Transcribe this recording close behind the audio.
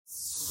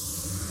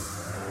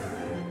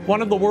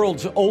One of the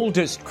world's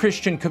oldest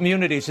Christian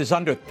communities is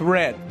under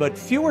threat, but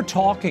few are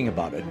talking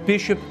about it.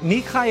 Bishop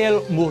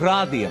Mikael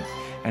Mouradian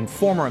and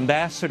former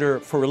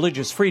Ambassador for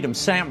Religious Freedom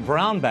Sam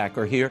Brownback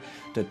are here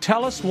to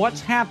tell us what's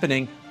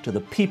happening to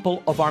the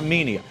people of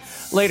Armenia.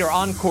 Later,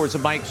 encores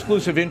of my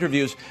exclusive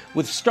interviews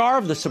with star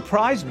of the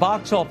surprise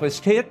box office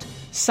hit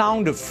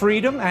Sound of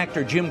Freedom,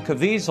 actor Jim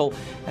Caviezel,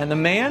 and the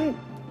man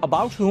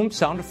about whom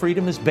Sound of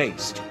Freedom is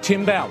based,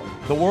 Tim Ballard.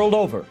 The World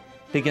Over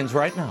begins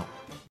right now.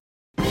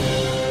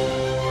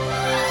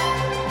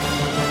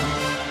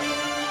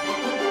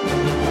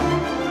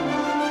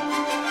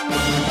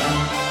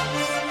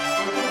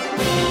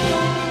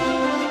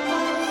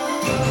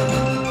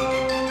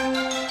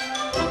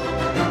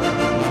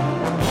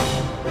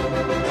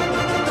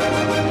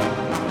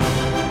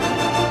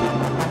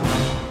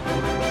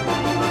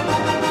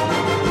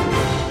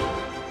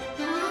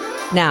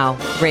 Now,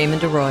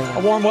 Raymond Arroyo.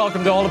 A warm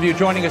welcome to all of you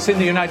joining us in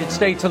the United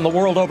States and the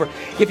world over.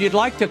 If you'd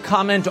like to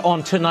comment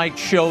on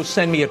tonight's show,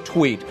 send me a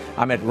tweet.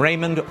 I'm at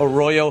Raymond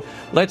Arroyo.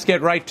 Let's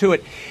get right to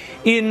it.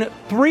 In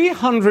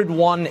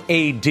 301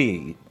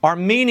 AD,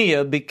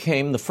 Armenia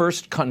became the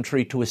first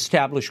country to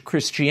establish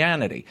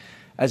Christianity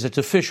as its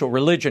official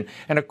religion.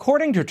 And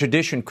according to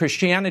tradition,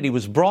 Christianity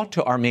was brought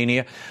to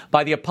Armenia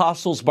by the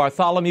apostles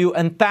Bartholomew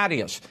and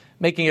Thaddeus,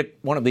 making it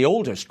one of the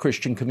oldest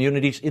Christian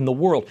communities in the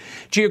world.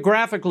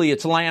 Geographically,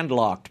 it's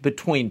landlocked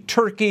between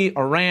Turkey,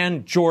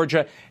 Iran,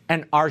 Georgia,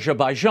 and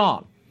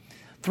Azerbaijan.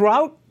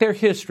 Throughout their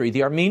history,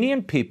 the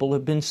Armenian people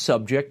have been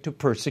subject to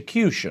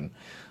persecution,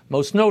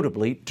 most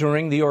notably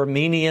during the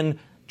Armenian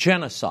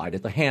genocide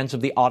at the hands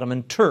of the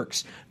Ottoman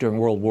Turks during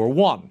World War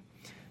I.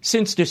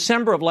 Since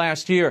December of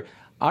last year,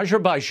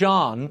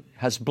 Azerbaijan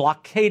has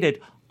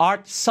blockaded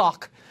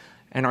Artsakh,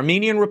 an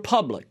Armenian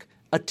republic,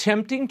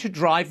 attempting to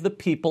drive the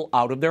people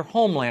out of their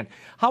homeland.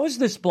 How is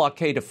this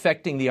blockade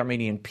affecting the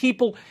Armenian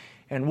people,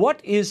 and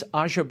what is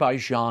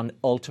Azerbaijan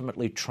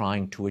ultimately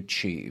trying to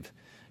achieve?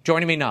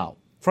 Joining me now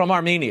from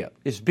Armenia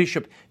is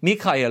Bishop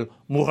Mikael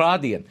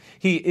Mouradian.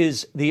 He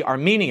is the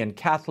Armenian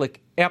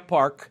Catholic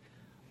Eparchy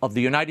of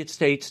the United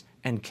States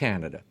and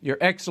Canada. Your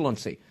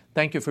Excellency,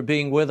 thank you for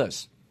being with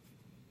us.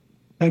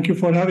 Thank you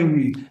for having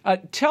me.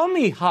 Tell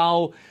me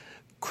how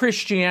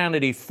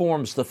Christianity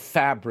forms the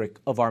fabric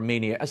of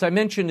Armenia. As I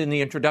mentioned in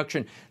the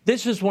introduction,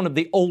 this is one of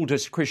the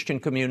oldest Christian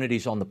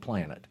communities on the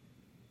planet.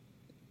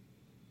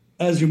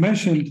 As you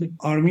mentioned,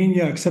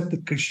 Armenia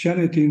accepted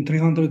Christianity in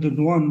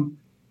 301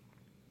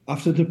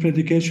 after the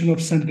predication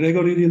of St.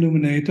 Gregory the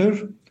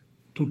Illuminator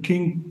to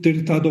King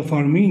Tirthad of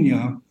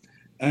Armenia,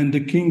 and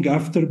the king,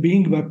 after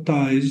being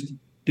baptized,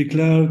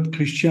 declared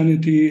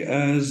Christianity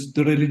as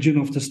the religion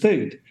of the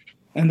state.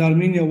 And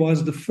Armenia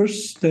was the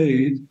first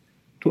state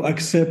to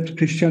accept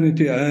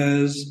Christianity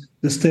as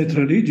the state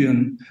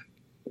religion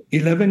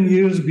 11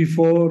 years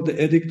before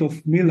the Edict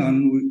of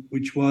Milan,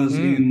 which was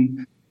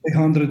in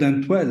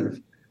 312.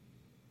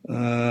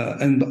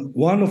 And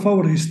one of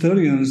our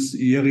historians,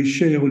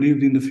 Yerishe, who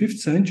lived in the 5th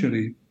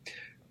century,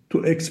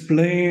 to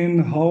explain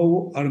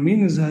how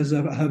Armenians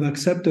have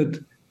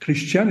accepted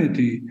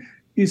Christianity,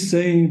 is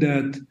saying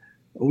that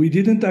we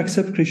didn't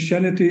accept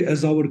Christianity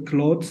as our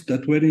clothes,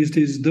 that when it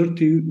is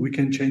dirty, we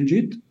can change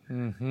it.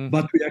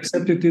 But we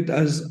accepted it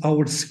as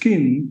our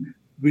skin,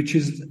 which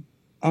is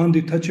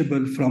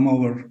undetachable from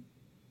our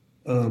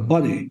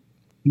body.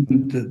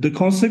 The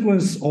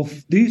consequence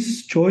of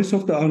this choice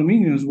of the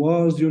Armenians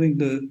was during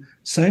the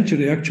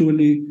century,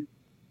 actually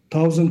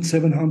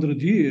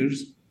 1,700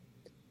 years,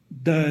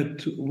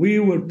 that we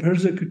were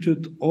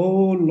persecuted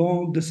all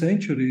along the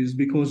centuries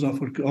because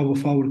of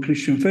our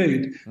Christian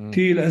faith,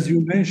 till, as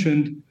you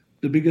mentioned,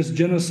 the biggest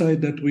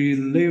genocide that we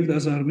lived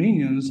as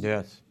Armenians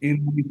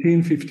in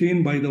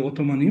 1915 by the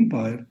Ottoman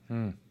Empire.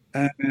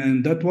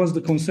 And that was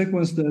the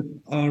consequence that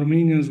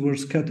Armenians were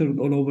scattered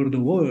all over the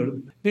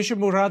world. Bishop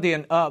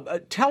Mouradian,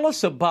 tell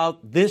us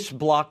about this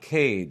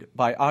blockade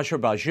by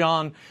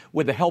Azerbaijan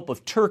with the help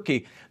of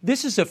Turkey.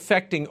 This is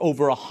affecting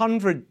over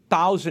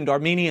 100,000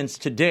 Armenians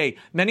today,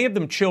 many of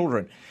them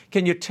children.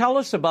 Can you tell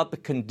us about the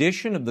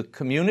condition of the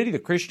community, the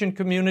Christian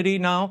community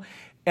now?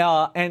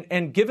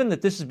 And given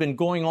that this has been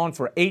going on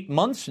for 8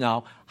 months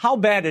now, how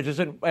bad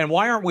is it, and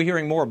why aren't we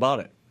hearing more about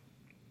it?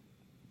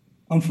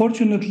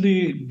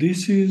 Unfortunately,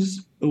 this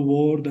is a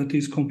war that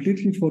is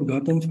completely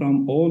forgotten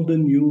from all the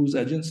news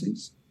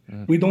agencies.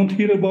 We don't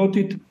hear about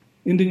it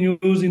in the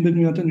news in the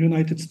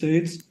United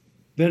States.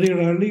 Very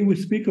rarely we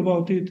speak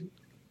about it.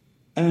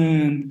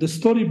 And the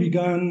story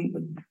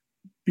began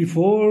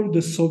before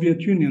the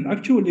Soviet Union.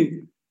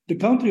 Actually, the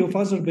country of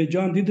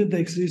Azerbaijan didn't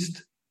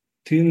exist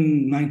till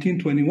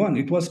 1921.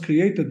 It was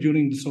created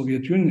during the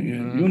Soviet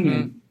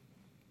Union.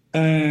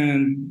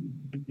 And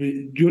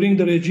during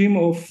the regime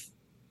of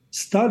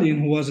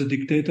Stalin, who was a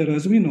dictator,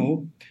 as we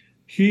know,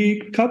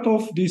 he cut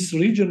off this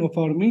region of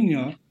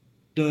Armenia,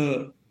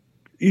 the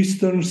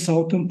eastern,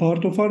 southern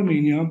part of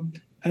Armenia,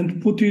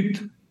 and put it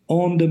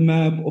on the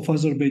map of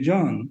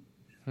Azerbaijan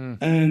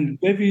and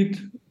gave it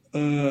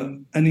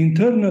an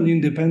internal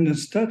independent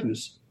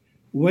status.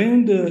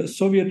 When the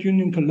Soviet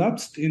Union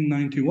collapsed in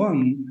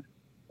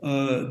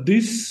 1991,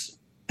 this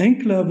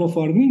enclave of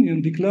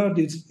Armenia declared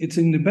its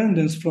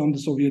independence from the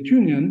Soviet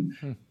Union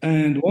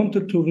and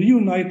wanted to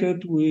reunite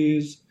it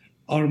with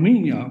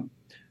Armenia.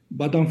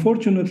 But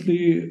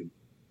unfortunately,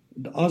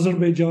 the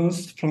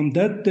Azerbaijans from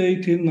that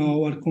day till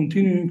now are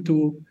continuing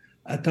to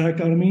attack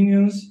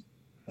Armenians,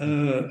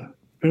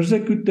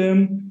 persecute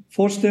them,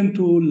 force them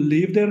to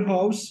leave their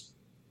house.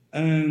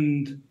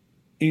 And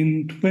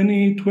in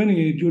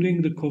 2020,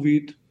 during the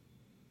COVID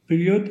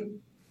period,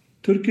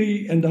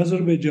 Turkey and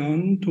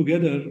Azerbaijan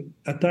together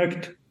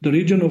attacked the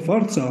region of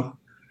Artsakh,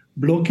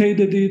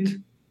 blockaded it,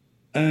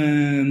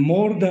 and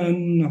more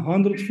than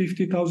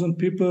 150,000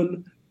 people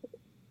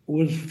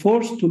were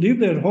forced to leave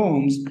their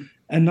homes.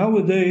 And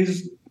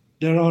nowadays,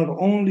 there are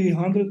only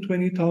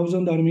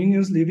 120,000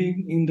 Armenians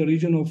living in the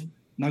region of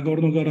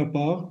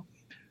Nagorno-Karabakh.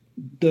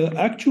 The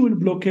actual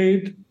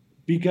blockade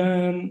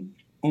began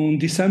on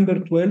December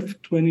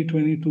 12,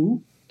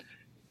 2022,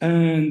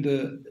 and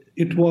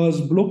it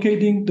was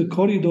blockading the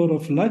corridor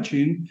of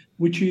Lachin,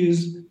 which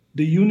is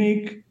the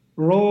unique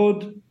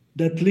road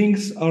that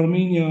links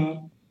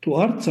Armenia to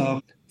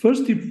Artsakh.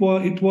 First,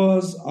 it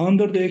was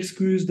under the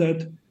excuse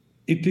that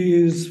it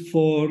is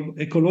for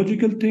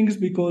ecological things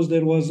because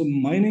there was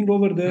mining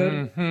over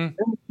there. Then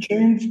it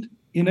changed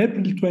in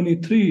April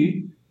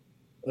 23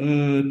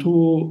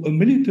 to a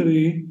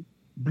military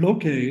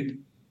blockade.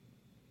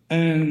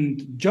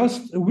 And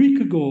just a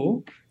week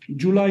ago,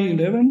 July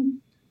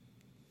 11,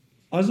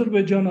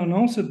 Azerbaijan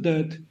announced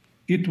that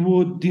it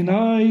would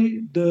deny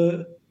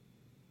the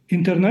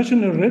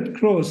International Red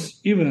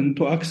Cross even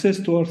to access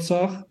to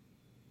Artsakh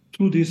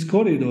through this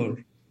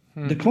corridor.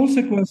 The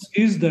consequence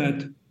is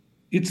that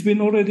it's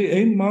been already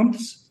 8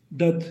 months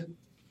that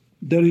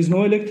there is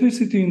no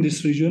electricity in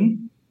this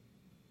region,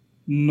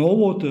 no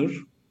water,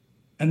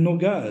 and no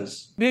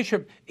gas.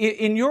 Bishop,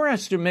 in your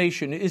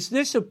estimation, is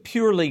this a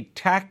purely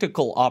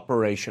tactical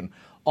operation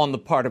on the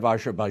part of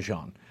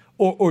Azerbaijan?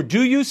 Or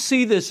do you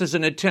see this as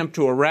an attempt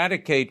to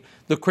eradicate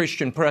the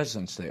Christian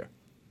presence there?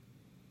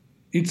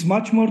 It's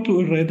much more to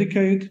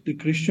eradicate the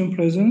Christian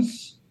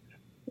presence.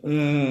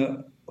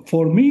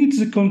 For me,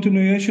 it's a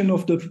continuation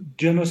of the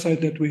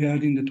genocide that we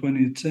had in the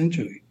 20th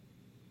century.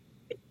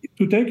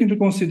 To take into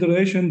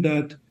consideration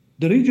that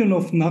the region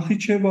of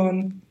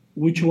Nakhichevan,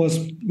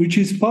 which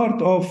is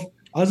part of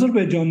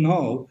Azerbaijan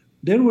now,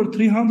 there were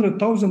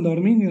 300,000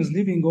 Armenians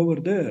living over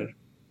there.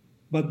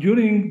 But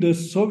during the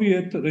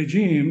Soviet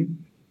regime,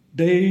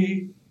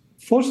 they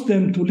forced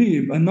them to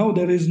leave, and now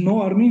there is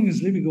no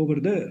Armenians living over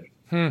there.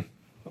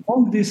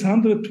 Among these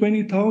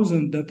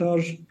 120,000 that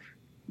are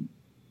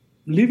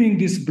living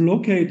this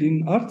blockade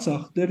in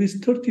Artsakh, there is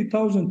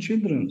 30,000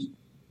 children.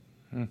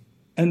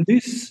 And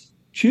these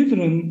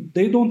children,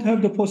 they don't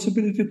have the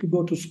possibility to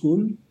go to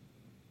school.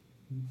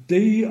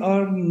 They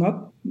are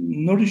not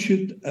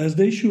nourished as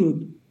they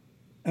should.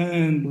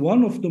 And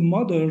one of the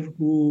mother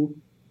who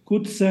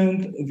could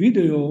send a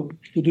video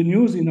to the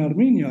news in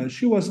Armenia,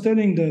 she was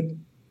telling that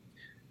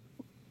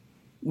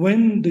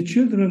when the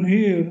children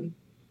hear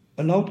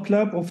a loud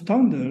clap of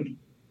thunder,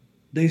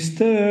 they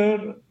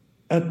stare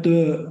at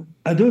the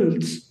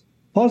adults,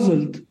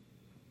 puzzled,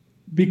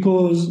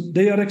 because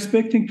they are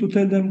expecting to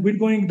tell them, we're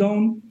going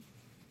down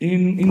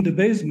in the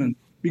basement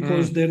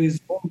because there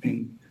is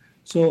bombing.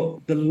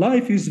 So the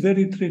life is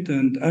very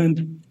threatened.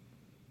 And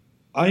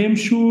I am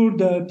sure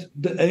that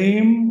the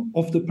aim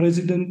of the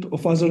president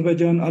of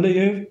Azerbaijan,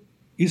 Aliyev,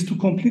 is to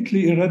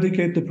completely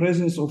eradicate the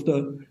presence of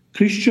the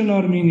Christian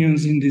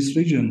Armenians in this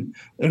region,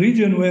 a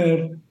region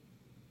where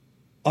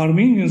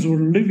Armenians were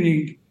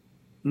living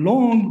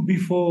long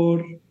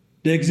before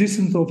the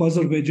existence of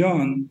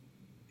Azerbaijan.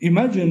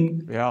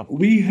 Imagine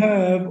we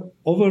have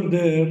over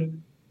there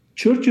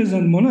churches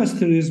and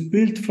monasteries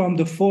built from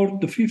the 4th,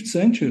 the 5th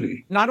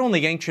century. Not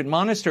only ancient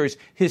monasteries,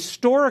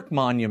 historic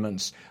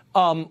monuments.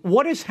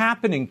 What is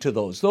happening to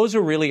those? Those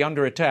are really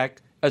under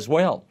attack as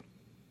well.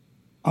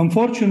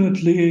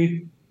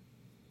 Unfortunately,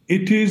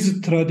 it is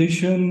a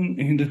tradition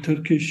in the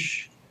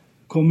Turkish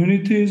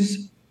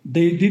communities.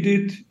 They did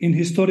it in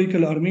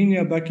historical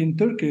Armenia back in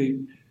Turkey,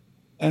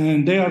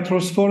 and they are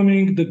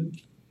transforming the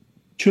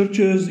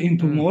churches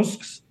into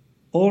mosques,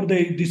 or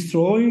they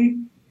destroy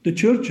the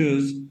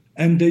churches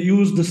and they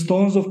use the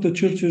stones of the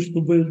churches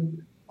to build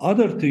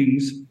other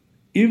things.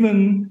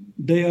 Even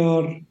they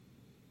are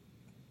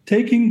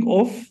taking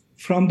off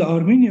from the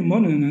Armenian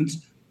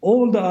monuments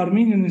all the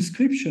Armenian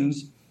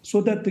inscriptions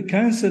so that they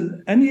cancel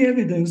any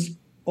evidence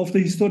of the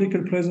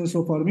historical presence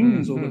of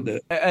Armenians over there.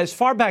 As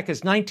far back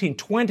as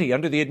 1920,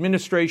 under the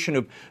administration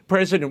of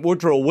President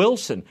Woodrow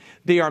Wilson,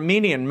 the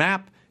Armenian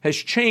map has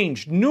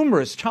changed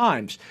numerous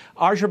times.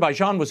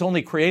 Azerbaijan was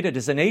only created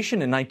as a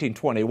nation in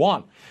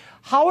 1921.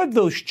 How have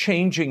those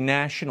changing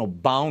national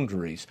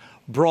boundaries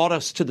brought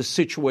us to the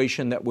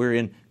situation that we're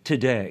in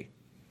today?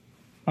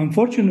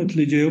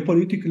 Unfortunately,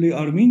 geopolitically,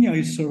 Armenia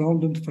is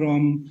surrounded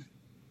from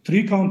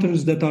 3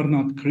 countries that are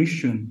not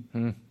Christian.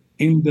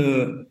 In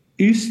the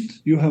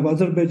east, you have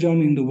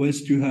Azerbaijan. In the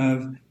west, you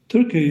have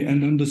Turkey.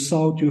 And in the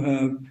south, you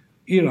have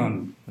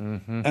Iran.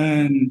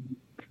 And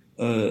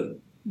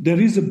there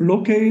is a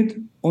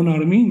blockade on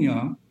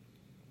Armenia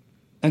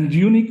And the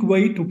unique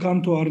way to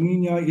come to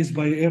Armenia is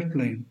by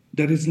airplane.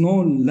 There is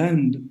no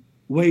land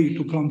way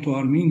to come to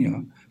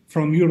Armenia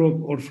from Europe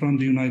or from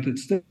the United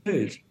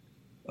States.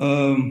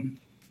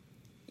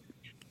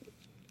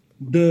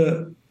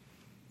 The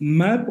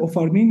map of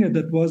Armenia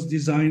that was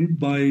designed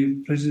by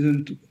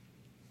President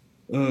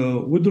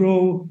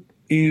Woodrow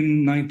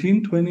in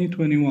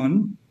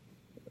 1920-21,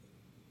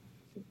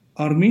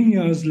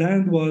 Armenia's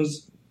land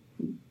was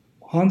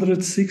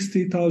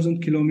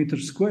 160,000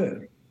 kilometers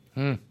square.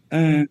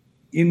 And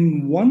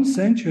in 1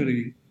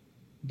 century,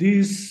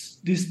 this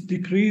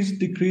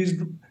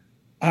decreased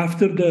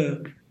after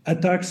the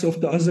attacks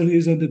of the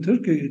Azeris and the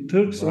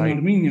Turks on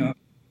Armenia.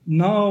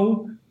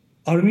 Now,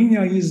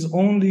 Armenia is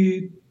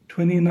only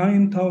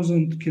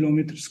 29,000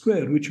 kilometers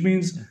square, which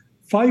means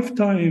 5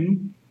 times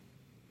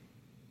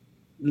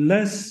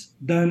less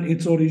than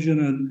its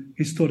original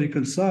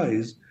historical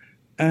size.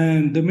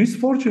 And the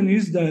misfortune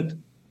is that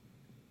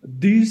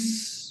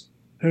this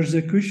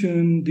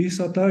persecution, these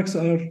attacks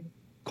are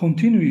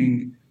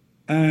continuing.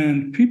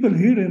 And people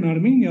here in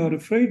Armenia are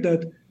afraid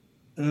that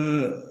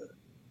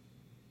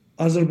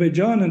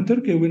Azerbaijan and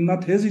Turkey will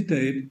not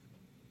hesitate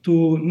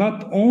to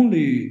not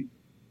only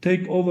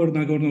take over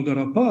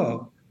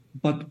Nagorno-Karabakh,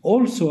 but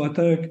also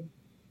attack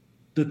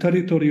the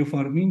territory of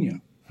Armenia.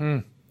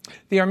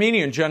 The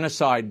Armenian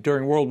genocide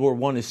during World War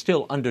I is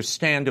still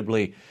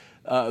understandably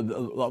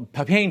a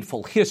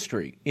painful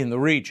history in the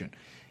region.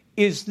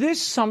 Is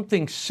this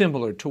something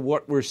similar to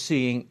what we're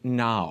seeing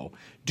now?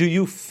 Do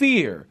you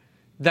fear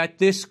that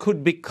this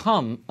could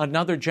become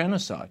another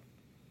genocide?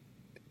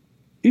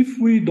 If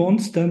we don't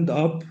stand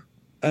up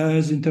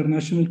as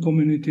international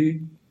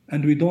community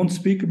and we don't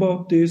speak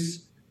about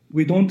this,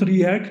 we don't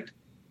react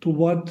to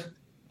what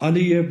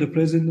Aliyev, the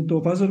president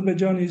of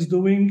Azerbaijan, is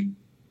doing,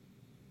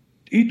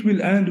 it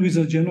will end with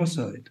a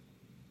genocide.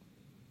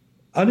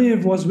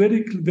 Aliyev was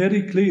very,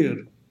 very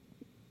clear,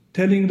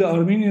 telling the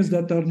Armenians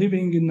that are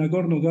living in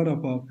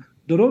Nagorno-Karabakh,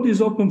 the road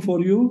is open for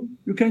you,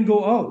 you can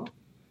go out,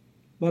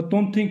 but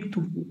don't think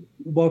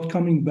about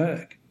coming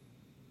back.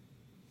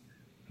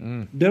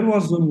 There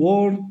was a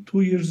war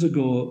 2 years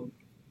ago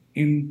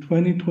in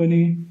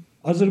 2020.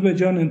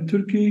 Azerbaijan and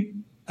Turkey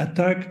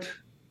attacked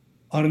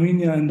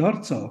Armenia and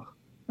Artsakh.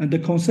 And the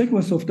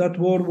consequence of that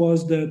war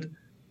was that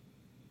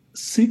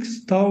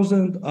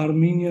 6,000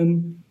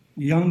 Armenian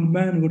young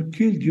men were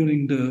killed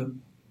during the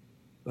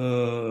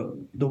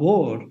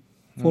war,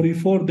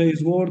 44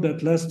 days war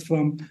that lasted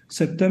from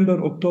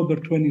September, October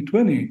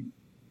 2020.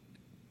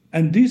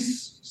 And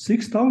these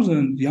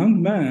 6,000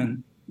 young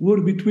men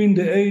were between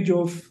the age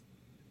of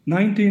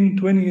 19,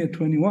 20, and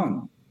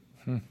 21.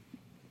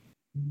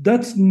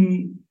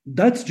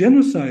 That's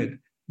genocide,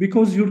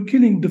 because you're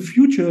killing the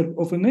future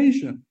of a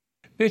nation.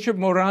 Bishop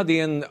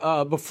Mouradian,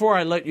 before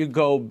I let you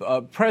go,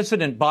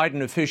 President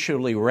Biden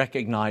officially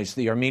recognized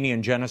the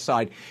Armenian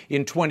genocide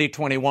in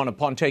 2021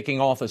 upon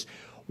taking office.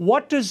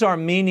 What does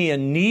Armenia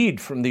need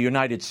from the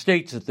United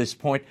States at this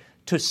point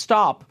to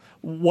stop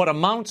what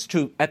amounts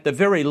to, at the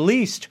very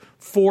least,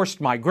 forced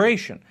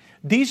migration?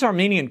 These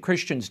Armenian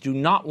Christians do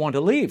not want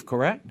to leave,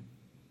 correct?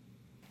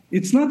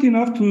 It's not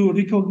enough to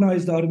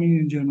recognize the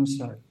Armenian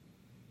genocide.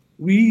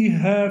 We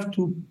have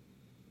to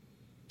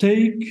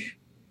take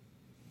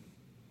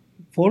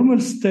formal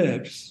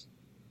steps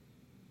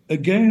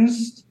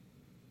against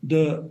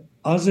the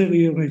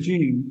Azeri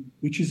regime,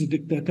 which is a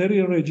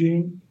dictatorial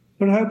regime,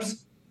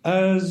 perhaps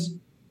as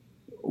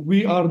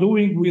we are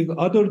doing with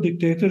other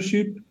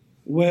dictatorships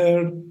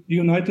where the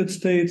United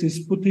States is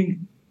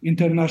putting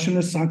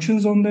international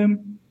sanctions on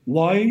them.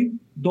 Why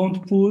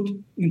don't put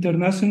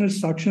international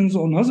sanctions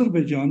on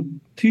Azerbaijan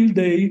till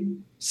they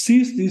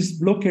cease this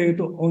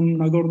blockade on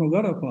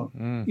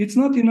Nagorno-Karabakh? It's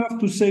not enough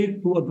to say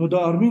to the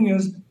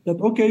Armenians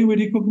that, okay, we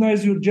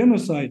recognize your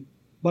genocide,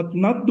 but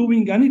not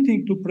doing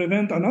anything to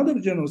prevent another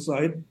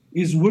genocide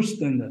is worse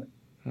than that.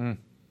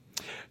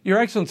 Your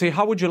Excellency,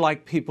 how would you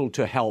like people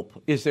to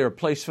help? Is there a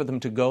place for them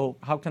to go?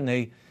 How can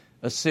they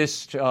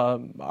assist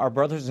our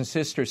brothers and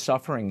sisters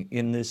suffering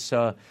in this,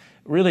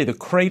 really the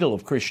cradle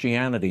of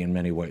Christianity in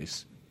many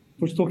ways?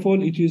 First of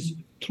all, it is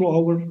through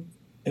our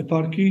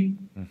eparchy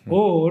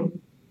or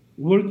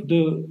work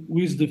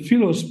with the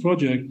Philos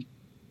project.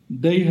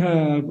 They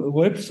have a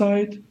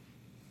website,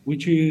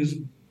 which is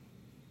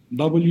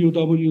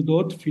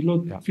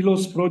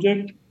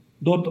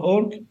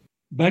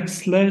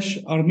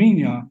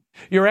www.philosproject.org/Armenia.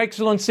 Your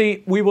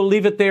Excellency, we will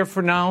leave it there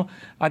for now.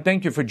 I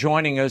thank you for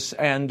joining us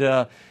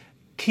and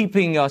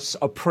keeping us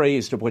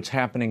appraised of what's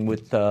happening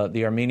with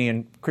the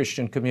Armenian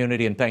Christian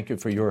community, and thank you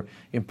for your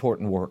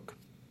important work.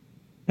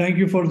 Thank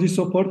you for this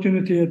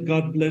opportunity, and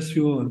God bless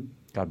you all.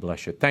 God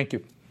bless you. Thank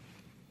you.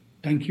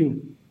 Thank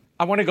you.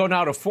 I want to go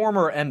now to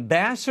former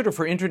Ambassador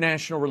for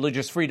International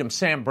Religious Freedom,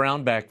 Sam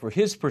Brownback, for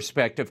his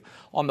perspective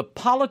on the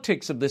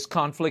politics of this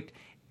conflict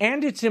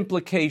and its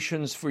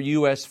implications for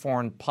U.S.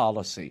 foreign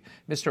policy.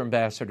 Mr.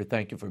 Ambassador,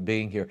 thank you for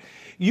being here.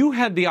 You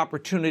had the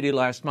opportunity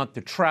last month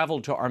to travel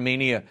to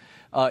Armenia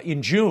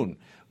in June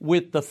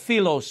with the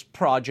Philos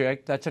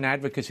Project. That's an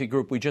advocacy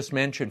group we just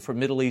mentioned for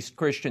Middle East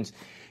Christians.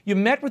 You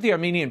met with the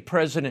Armenian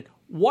president.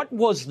 What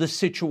was the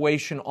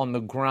situation on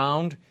the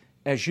ground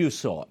as you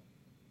saw it?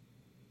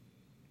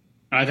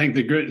 I think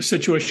the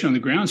situation on the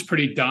ground is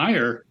pretty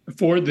dire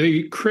for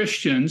the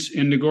Christians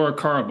in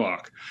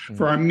Nagorno-Karabakh.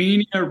 For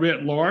Armenia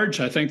writ large,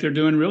 I think they're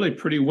doing really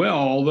pretty well,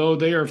 although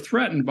they are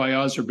threatened by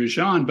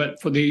Azerbaijan. But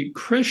for the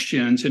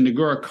Christians in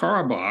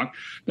Nagorno-Karabakh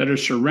that are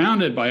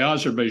surrounded by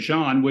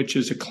Azerbaijan, which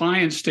is a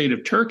client state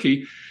of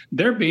Turkey,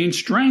 they're being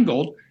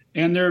strangled.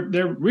 And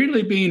they're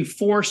really being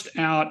forced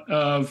out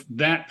of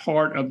that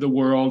part of the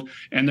world,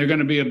 and they're going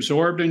to be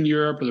absorbed in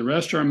Europe or the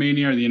rest of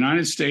Armenia or the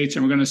United States,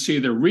 and we're going to see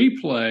the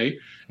replay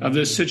of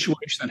this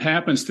situation that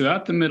happens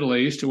throughout the Middle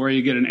East, where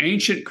you get an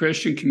ancient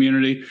Christian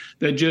community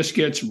that just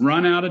gets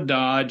run out of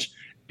Dodge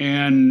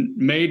and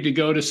made to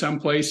go to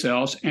someplace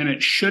else, and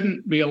it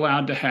shouldn't be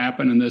allowed to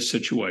happen in this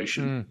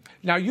situation.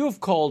 Now, you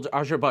have called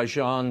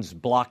Azerbaijan's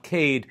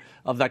blockade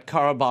of that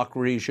Karabakh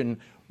region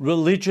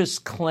religious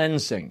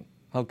cleansing.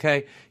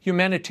 Okay.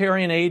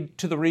 Humanitarian aid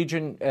to the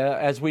region,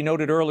 as we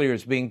noted earlier,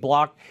 is being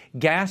blocked.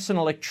 Gas and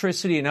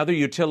electricity and other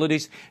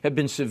utilities have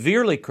been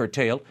severely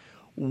curtailed.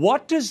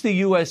 What does the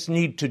U.S.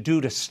 need to do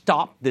to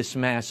stop this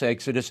mass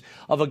exodus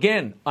of,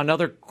 again,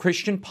 another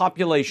Christian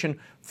population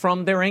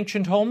from their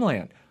ancient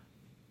homeland?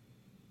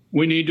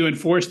 We need to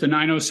enforce the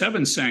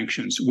 907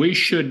 sanctions. We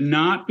should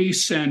not be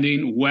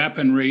sending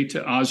weaponry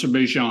to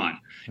Azerbaijan.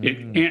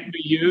 It can't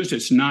be used.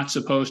 It's not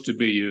supposed to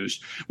be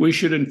used. We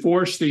should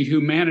enforce the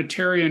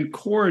Humanitarian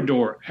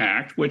Corridor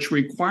Act, which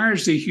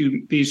requires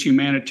these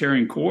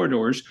humanitarian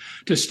corridors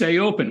to stay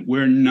open.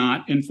 We're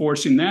not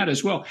enforcing that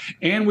as well.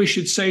 And we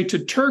should say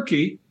to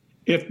Turkey,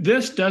 if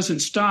this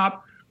doesn't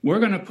stop, we're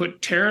going to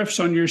put tariffs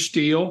on your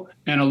steel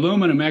and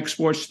aluminum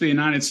exports to the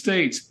United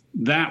States.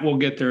 That will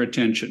get their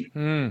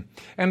attention.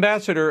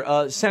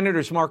 Ambassador,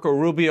 Senators Marco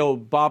Rubio,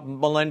 Bob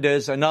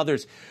Melendez, and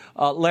others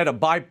led a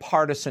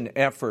bipartisan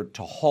effort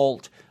to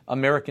halt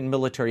American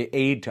military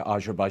aid to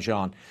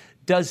Azerbaijan.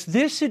 Does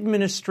this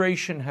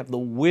administration have the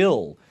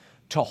will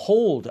to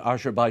hold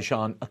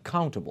Azerbaijan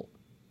accountable?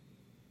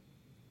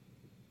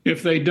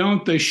 If they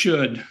don't, they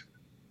should.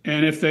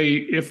 And if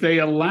they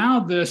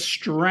allow this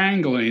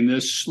strangling,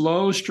 this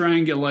slow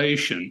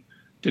strangulation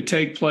to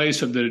take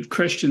place of the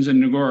Christians in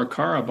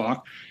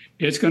Nagorno-Karabakh,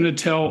 it's going to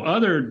tell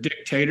other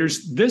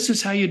dictators, this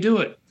is how you do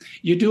it.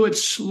 You do it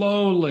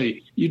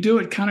slowly. You do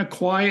it kind of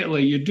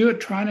quietly. You do it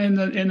trying in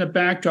the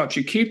backdrops.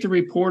 You keep the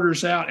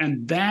reporters out,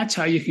 and that's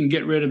how you can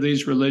get rid of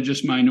these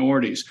religious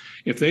minorities.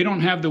 If they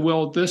don't have the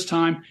will at this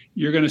time,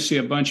 you're going to see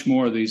a bunch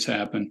more of these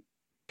happen.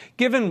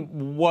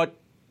 Given what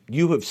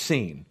you have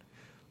seen,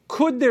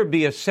 could there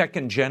be a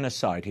second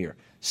genocide here,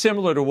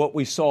 similar to what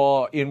we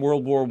saw in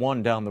World War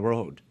I down the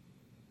road?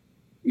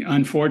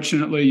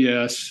 Unfortunately,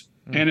 yes.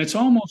 And it's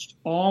almost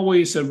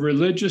always of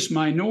religious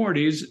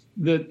minorities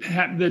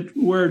that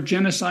where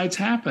genocides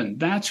happen.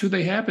 That's who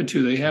they happen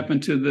to. They happen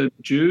to the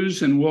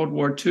Jews in World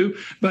War II.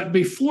 But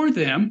before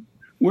them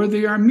were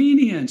the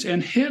Armenians.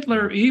 And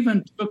Hitler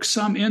even took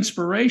some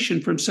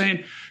inspiration from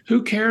saying,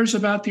 who cares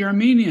about the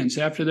Armenians?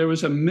 After there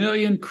was 1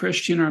 million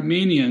Christian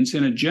Armenians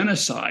in a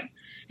genocide.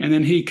 And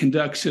then he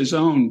conducts his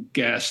own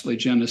ghastly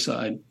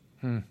genocide.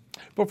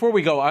 Before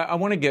we go, I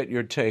want to get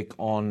your take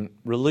on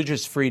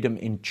religious freedom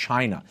in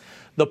China.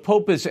 The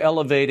Pope is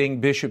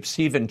elevating Bishop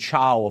Stephen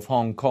Chow of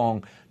Hong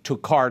Kong to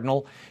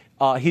cardinal.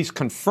 He's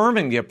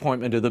confirming the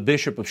appointment of the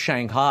Bishop of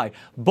Shanghai.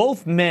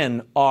 Both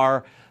men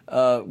are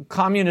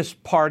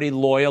Communist Party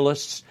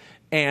loyalists,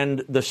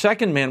 and the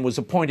second man was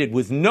appointed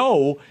with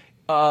no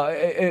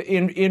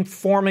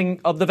informing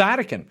of the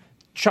Vatican.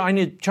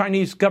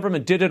 Chinese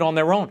government did it on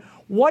their own.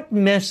 What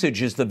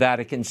message is the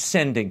Vatican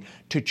sending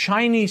to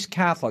Chinese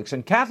Catholics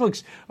and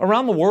Catholics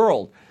around the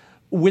world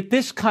with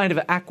this kind of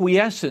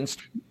acquiescence?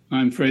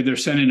 I'm afraid they're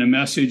sending a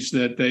message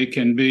that they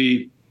can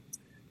be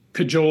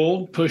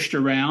cajoled, pushed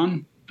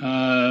around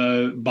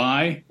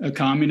by a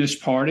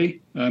communist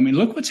party. I mean,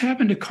 look what's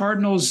happened to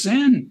Cardinal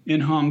Zen in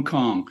Hong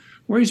Kong,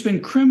 where he's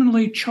been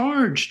criminally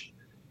charged.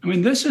 I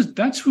mean,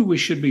 that's who we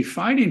should be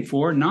fighting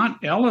for,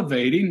 not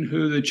elevating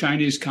who the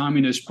Chinese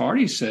Communist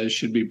Party says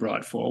should be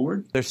brought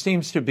forward. There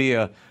seems to be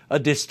a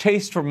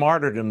distaste for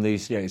martyrdom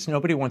these days.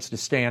 Nobody wants to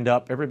stand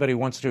up. Everybody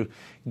wants to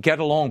get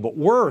along. But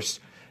worse,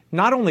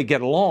 not only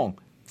get along,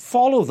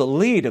 follow the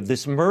lead of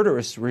this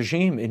murderous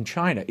regime in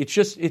China.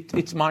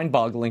 It's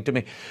mind-boggling to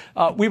me.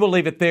 We will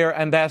leave it there.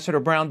 Ambassador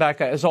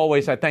Brownback, as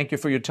always, I thank you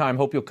for your time.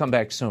 Hope you'll come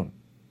back soon.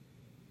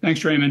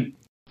 Thanks, Raymond.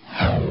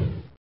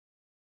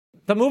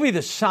 The movie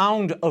The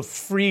Sound of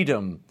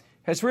Freedom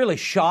has really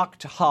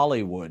shocked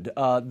Hollywood.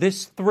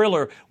 This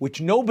thriller,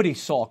 which nobody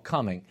saw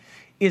coming,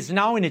 is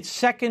now in its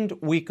second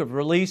week of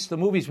release. The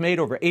movie's made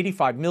over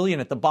 $85 million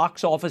at the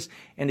box office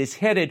and is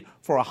headed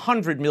for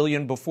 $100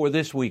 million before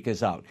this week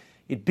is out.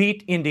 It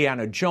beat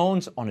Indiana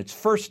Jones on its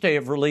first day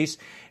of release,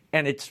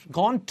 and it's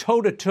gone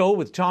toe-to-toe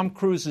with Tom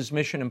Cruise's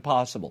Mission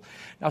Impossible.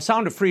 Now,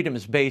 Sound of Freedom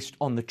is based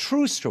on the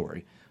true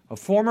story of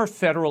former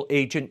federal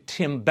agent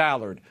Tim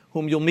Ballard,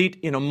 whom you'll meet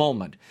in a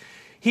moment.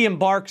 He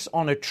embarks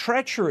on a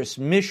treacherous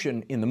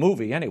mission, in the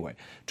movie anyway,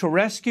 to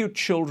rescue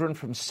children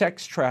from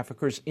sex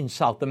traffickers in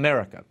South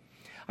America.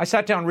 I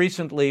sat down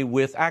recently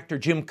with actor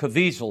Jim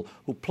Caviezel,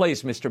 who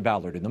plays Mr.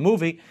 Ballard in the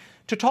movie,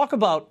 to talk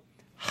about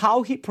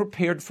how he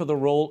prepared for the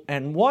role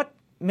and what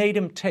made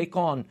him take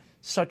on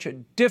such a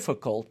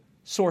difficult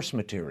source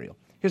material.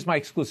 Here's my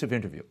exclusive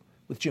interview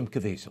with Jim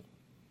Caviezel.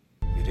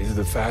 It is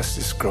the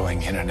fastest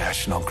growing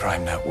international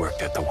crime network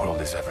that the world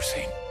has ever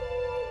seen.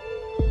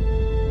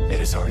 It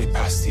has already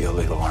passed the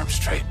illegal arms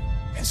trade,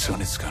 and soon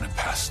it's going to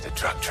pass the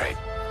drug trade.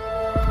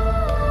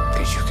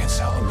 Because you can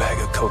sell a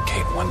bag of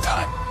cocaine one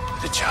time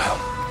to the child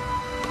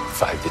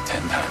 5 to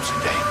 10 times a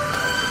day.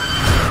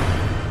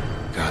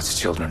 God's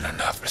children are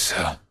not for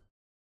sale.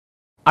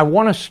 I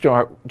want to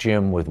start,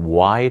 Jim, with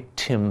why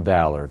Tim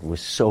Ballard was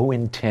so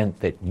intent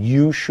that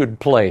you should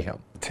play him.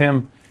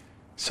 Tim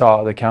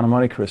saw the Count of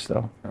Monte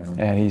Cristo,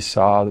 and he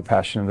saw the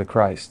Passion of the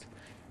Christ.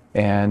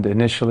 And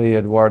initially,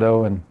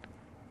 Eduardo and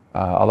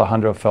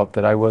Alejandro felt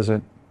that I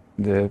wasn't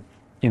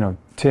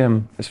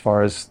Tim, as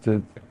far as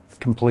the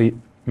complete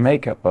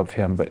makeup of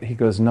him. But he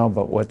goes, no,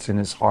 but what's in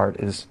his heart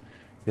is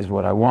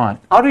what I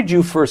want. How did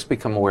you first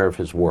become aware of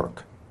his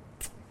work?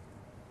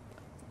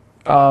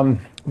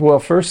 Well,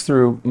 first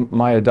through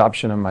my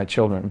adoption of my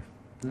children.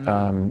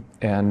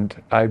 And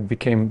I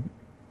became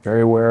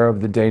very aware of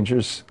the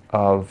dangers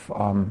of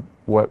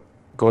what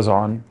goes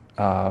on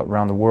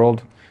around the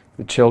world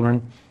with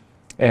children.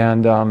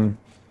 And a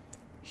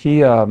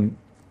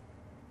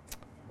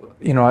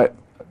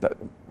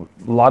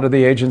lot of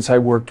the agents I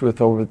worked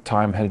with over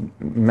time had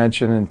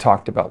mentioned and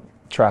talked about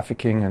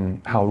trafficking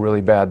and how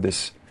really bad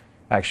this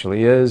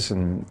actually is,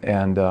 and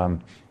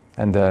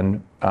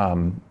then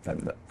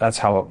that's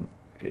how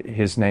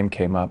his name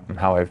came up and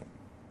how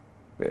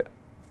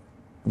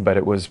but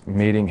it was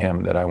meeting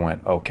him that I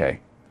went, okay,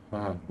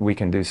 we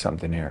can do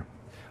something here.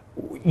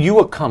 You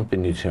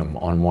accompanied him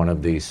on one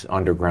of these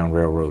Underground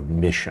Railroad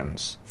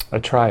missions. I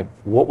tried.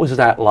 What was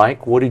that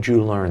like? What did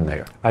you learn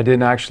there? I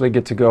didn't actually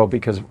get to go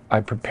because I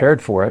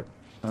prepared for it.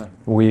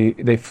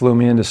 They flew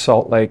me into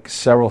Salt Lake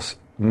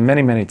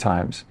many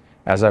times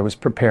as I was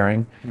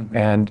preparing,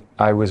 and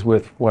I was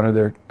with one of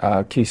their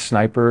key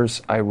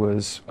snipers. They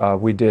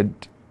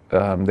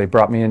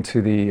brought me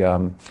into they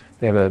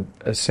have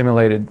a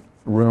simulated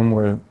room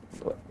where,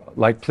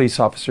 like police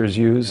officers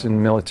use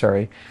in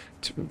military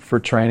for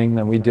training.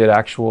 Then we did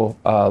actual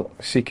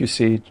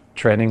CQC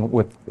training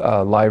with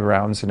live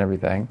rounds and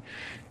everything.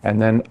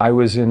 And then I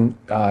was in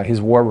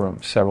his war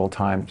room several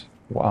times,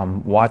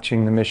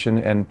 watching the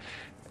mission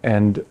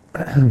and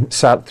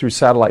sat through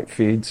satellite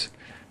feeds,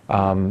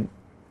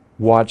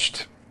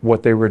 watched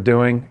what they were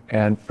doing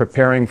and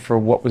preparing for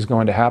what was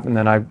going to happen.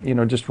 Then I,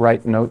 just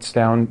write notes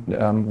down,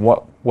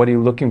 what are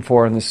you looking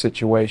for in this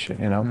situation,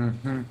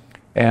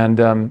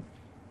 And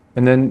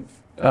then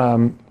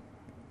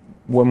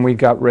when we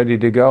got ready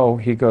to go,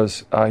 he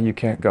goes, you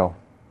can't go.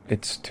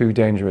 It's too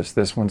dangerous.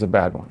 This one's a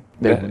bad one.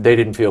 They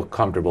didn't feel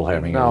comfortable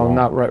having you along.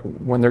 Not right.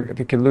 When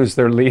they could lose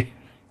their lead,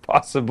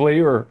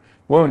 possibly, or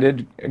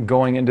wounded,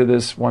 going into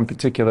this one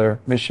particular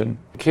mission.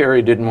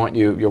 Carrie didn't want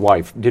you, your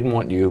wife, didn't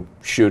want you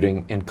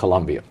shooting in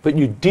Colombia. But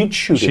you did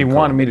shoot in Colombia. She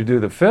wanted me to do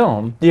the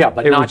film. Yeah,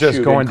 but it not was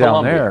just going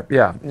down there.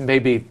 Yeah.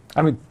 Maybe.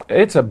 I mean,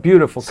 it's a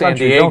beautiful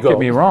country, Diego don't get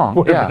me wrong.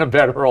 Would have been a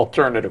better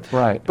alternative.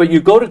 Right. But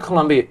you go to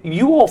Colombia.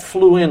 You all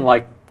flew in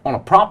like on a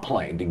prop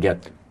plane to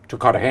get to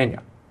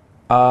Cartagena.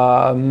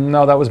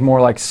 No, that was more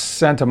like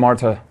Santa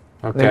Marta.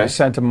 Okay.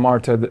 Santa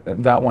Marta,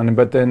 that one.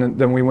 But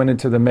then we went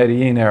into the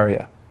Medellin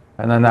area.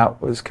 And then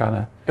that was kind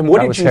of. And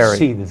what did you hairy.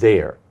 see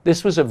there?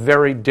 This was a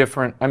very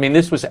different. I mean,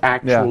 this was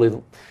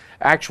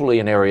actually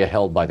an area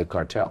held by the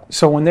cartel.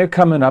 So when they're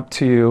coming up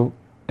to you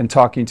and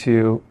talking to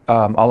you,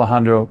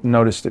 Alejandro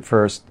noticed it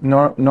first.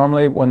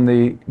 Normally, when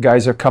the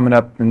guys are coming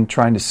up and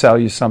trying to sell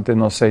you something,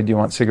 they'll say, "Do you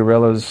want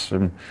cigarillos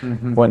and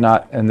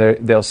whatnot?" And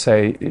they'll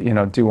say,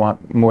 "Do you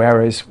want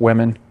mujeres,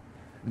 women?"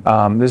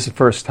 This is the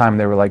first time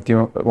they were like, "Do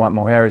you want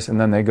mujeres?" And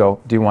then they go,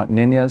 "Do you want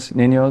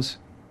niños,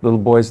 little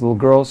boys, little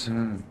girls?"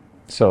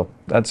 So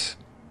that's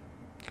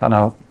kind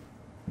of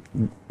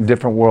a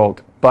different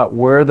world. But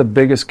we're the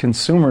biggest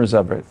consumers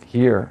of it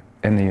here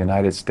in the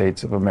United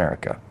States of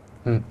America.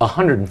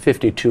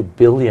 $152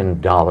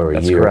 billion a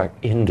year correct.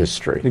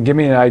 Industry. To give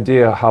me an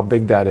idea how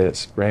big that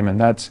is, Raymond,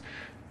 that's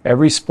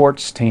every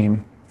sports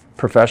team,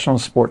 professional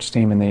sports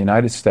team in the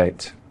United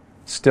States,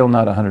 still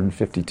not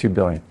 $152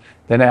 billion.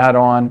 Then add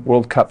on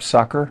World Cup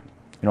soccer,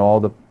 all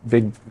the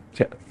big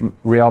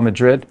Real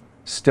Madrid,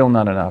 still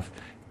not enough.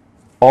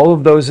 All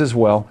of those as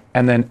well,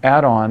 and then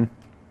add on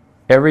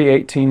every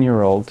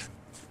 18-year-old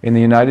in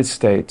the United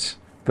States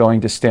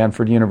going to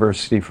Stanford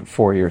University for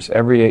 4 years,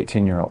 every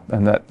 18-year-old,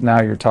 and that now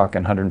you're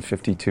talking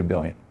 $152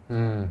 billion.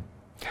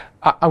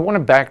 I want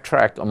to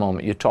backtrack a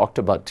moment. You talked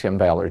about Tim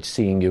Ballard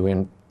seeing you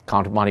in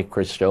Count of Monte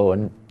Cristo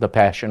and The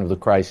Passion of the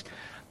Christ.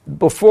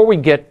 Before we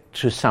get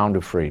to Sound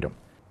of Freedom,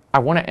 I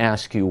want to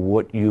ask you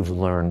what you've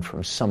learned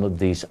from some of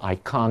these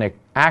iconic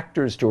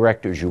actors,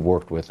 directors you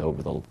worked with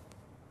over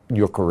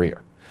your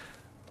career.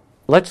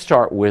 Let's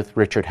start with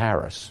Richard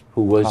Harris,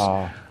 who was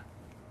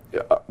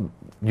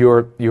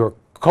your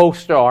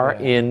co-star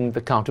in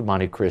The Count of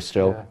Monte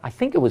Cristo. Yeah. I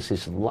think it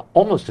was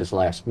almost his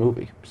last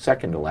movie,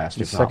 second to last,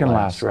 if not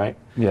last, right?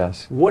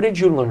 Yes. What did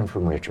you learn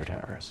from Richard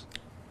Harris?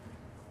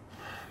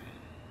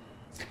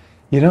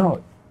 You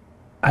know,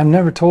 I've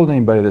never told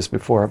anybody this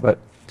before, but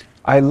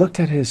I looked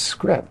at his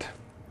script,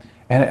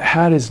 and it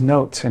had his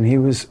notes, and he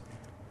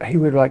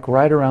would like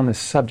write around the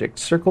subject,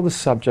 circle the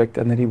subject,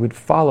 and then he would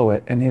follow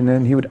it, and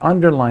then he would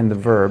underline the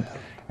verb,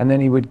 and then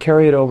he would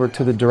carry it over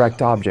to the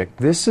direct object.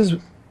 This is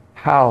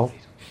how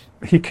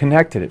he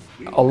connected it.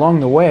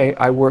 Along the way,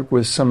 I worked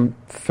with some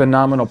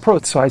phenomenal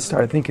pros, so I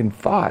started thinking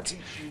thoughts.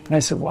 And I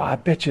said, well, I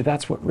bet you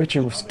that's what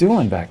Richard was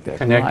doing back there.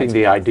 Connecting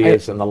the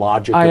ideas and the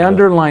logic. I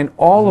underline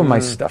all of my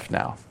stuff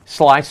now.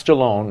 Sly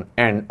Stallone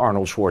and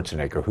Arnold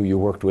Schwarzenegger, who you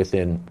worked with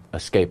in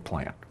Escape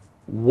Plan.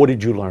 What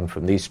did you learn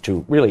from these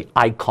two really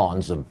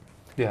icons of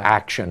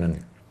action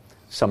and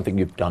something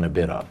you've done a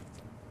bit of?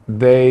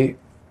 They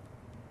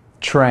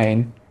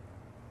train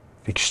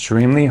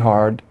extremely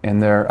hard in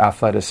their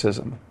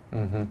athleticism,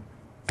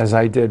 as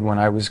I did when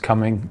I was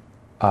coming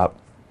up.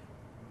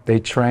 They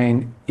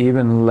train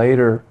even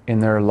later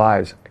in their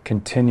lives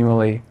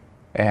continually,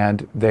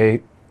 and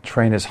they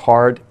train as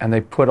hard, and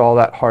they put all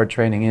that hard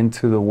training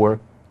into the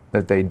work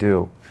that they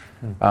do.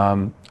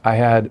 I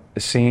had a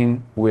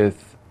scene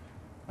with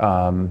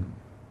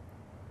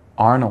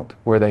Arnold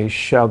where they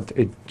shoved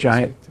a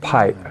giant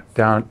pipe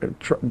down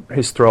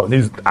his throat, and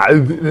he's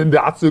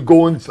that's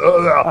going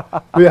further.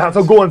 We have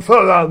to go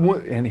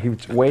further, and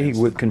the way he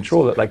would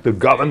control it, like the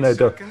governor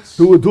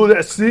who would do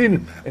that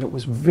scene, and it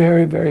was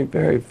very, very,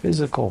 very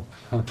physical,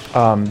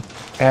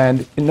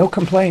 and no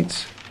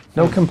complaints,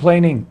 no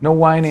complaining, no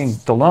whining.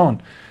 Stallone.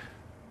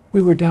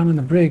 We were down in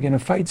the brig in a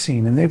fight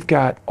scene, and they've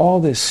got all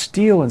this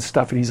steel and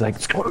stuff, and he's like,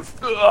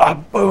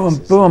 boom,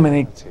 boom, and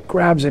he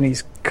grabs and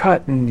he's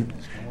cut and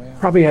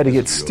probably had to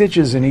get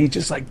stitches, and he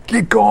just like,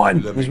 get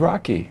going. It was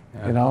Rocky,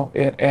 you know,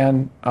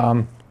 and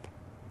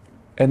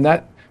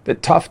that the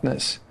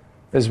toughness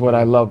is what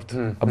I loved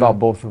about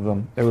both of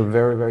them. They were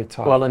very, very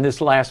tough. Well, and this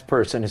last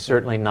person is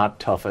certainly not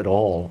tough at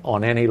all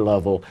on any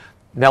level.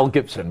 Mel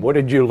Gibson, what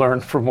did you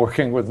learn from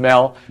working with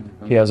Mel?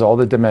 He has all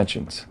the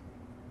dimensions,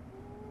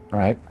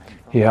 right?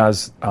 He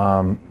has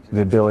the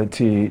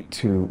ability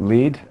to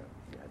lead.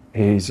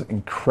 He's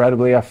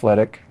incredibly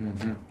athletic.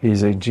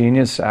 He's a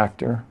genius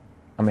actor.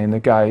 I mean, the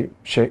guy,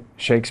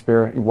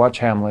 Shakespeare, you watch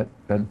Hamlet,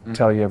 that'll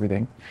tell you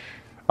everything.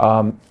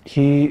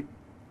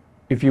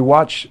 If you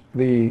watch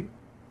the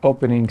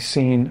opening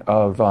scene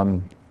of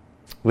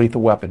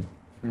Lethal Weapon,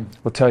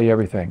 will tell you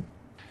everything.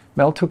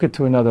 Mel took it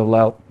to another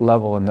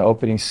level in the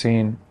opening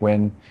scene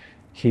when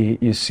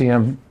you see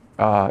him,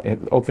 in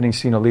the opening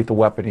scene of Lethal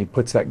Weapon, he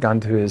puts that gun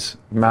to his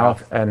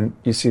mouth and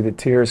you see the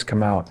tears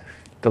come out.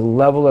 The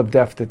level of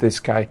depth that this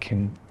guy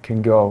can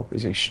go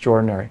is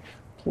extraordinary.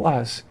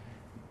 Plus,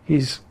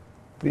 he's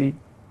the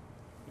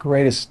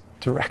greatest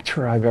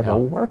director I've ever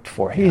worked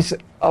for. He's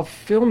a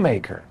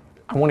filmmaker.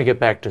 I want to get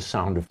back to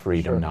Sound of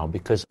Freedom now,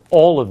 because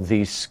all of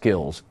these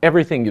skills,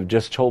 everything you've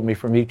just told me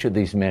from each of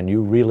these men,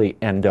 you really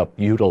end up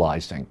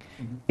utilizing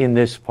in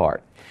this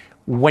part.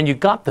 When you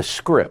got the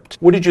script,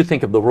 what did you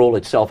think of the role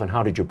itself, and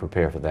how did you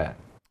prepare for that?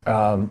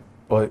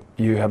 Well,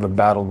 you have a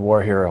battled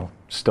war hero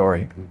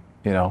story,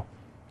 you know.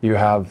 You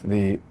have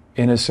the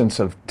innocence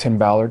of Tim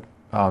Ballard.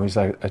 He's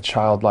like a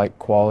childlike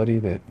quality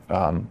that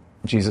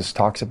Jesus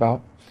talks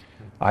about.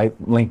 I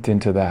linked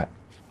into that.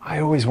 I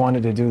always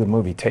wanted to do the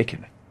movie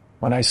Taken.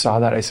 When I saw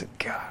that, I said,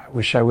 God, I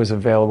wish I was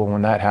available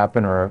when that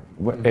happened, or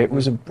it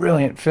was a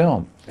brilliant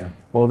film. Yeah.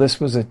 Well, this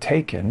was a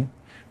Taken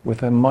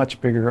with a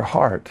much bigger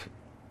heart.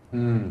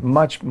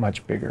 Much,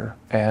 much bigger.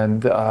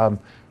 And you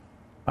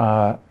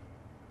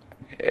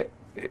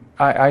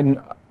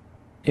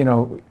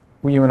know,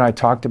 you and I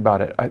talked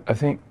about it. I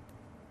think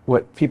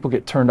what people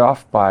get turned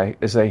off by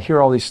is they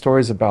hear all these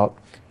stories about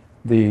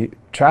the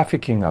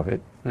trafficking of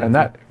it, and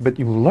but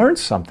you learn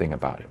something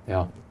about it.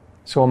 Yeah.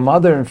 So a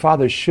mother and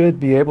father should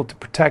be able to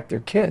protect their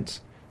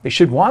kids. They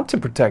should want to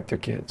protect their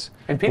kids.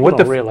 And people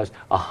don't realize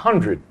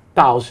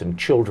 100,000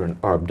 children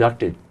are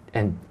abducted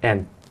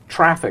and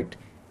trafficked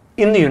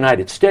in the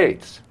United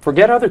States.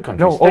 Forget other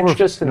countries. That's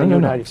just in the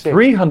United States.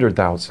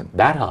 300,000.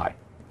 That high.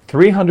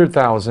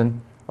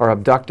 300,000 are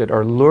abducted,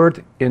 are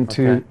lured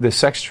into the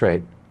sex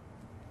trade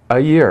a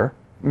year.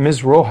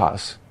 Ms.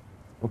 Rojas,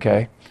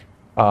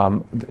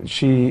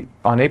 she,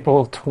 on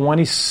April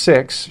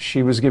 26,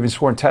 she was giving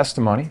sworn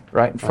testimony,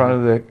 right, in front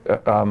of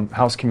the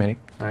House Committee.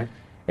 Right.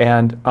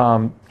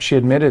 And she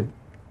admitted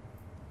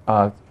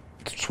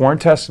sworn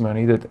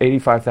testimony that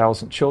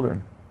 85,000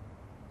 children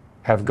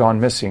have gone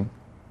missing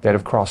that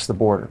have crossed the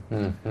border.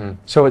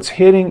 So it's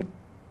hitting.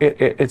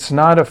 It's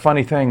not a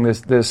funny thing.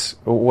 This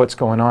what's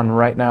going on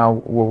right now,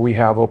 where we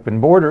have open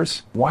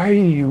borders. Why are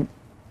you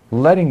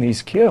letting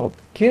these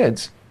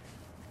kids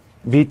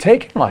be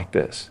taken like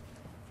this?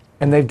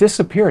 And they've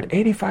disappeared.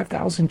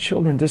 85,000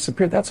 children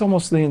disappeared. That's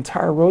almost the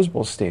entire Rose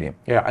Bowl Stadium.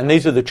 Yeah, and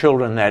these are the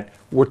children that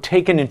were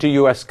taken into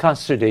U.S.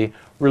 custody,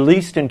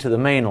 released into the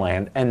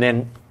mainland, and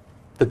then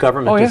the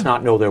government does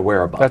not know their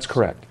whereabouts. That's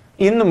correct.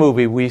 In the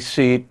movie, we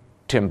see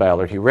Tim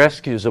Ballard. He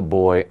rescues a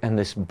boy, and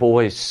this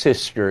boy's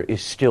sister is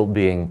still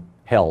being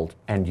held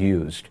and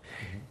used.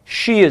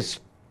 She is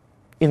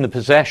in the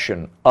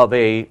possession of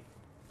a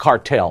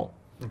cartel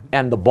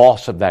and the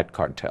boss of that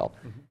cartel.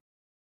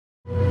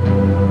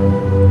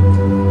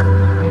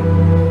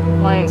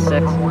 Line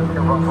 6.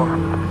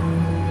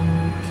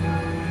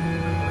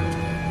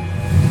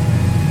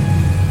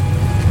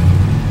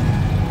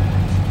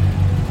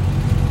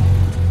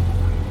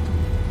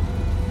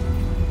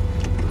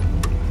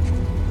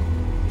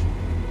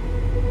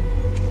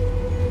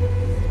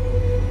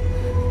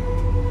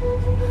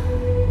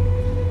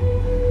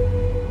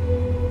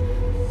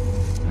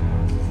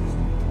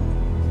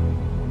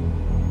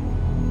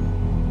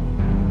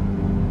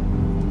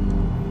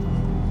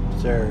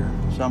 Is there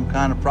some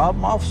kind of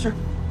problem, officer?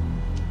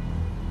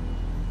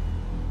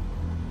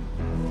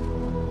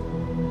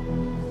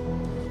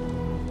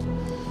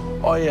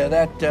 Oh yeah,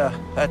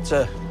 that's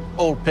a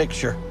old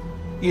picture.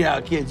 You know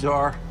how kids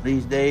are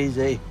these days.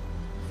 They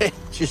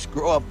just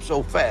grow up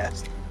so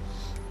fast.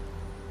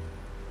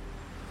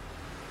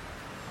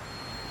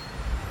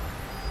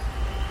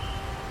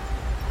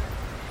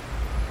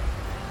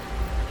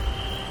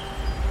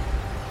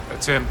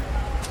 That's him.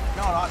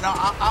 No,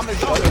 I'm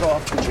his uncle. Shut it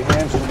off. Put your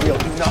hands on the wheel.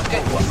 No,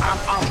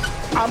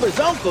 I'm his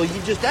uncle.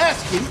 You just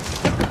ask him.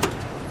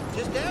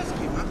 Just ask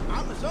him.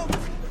 I'm his uncle.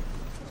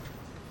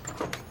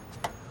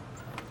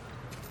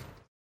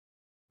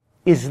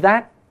 Is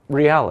that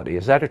reality?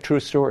 Is that a true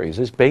story? Is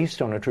this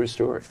based on a true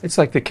story? It's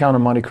like the Count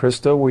of Monte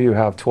Cristo, where you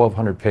have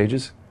 1,200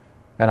 pages,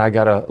 and I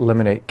got to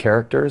eliminate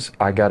characters.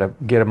 I got to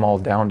get them all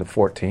down to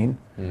 14.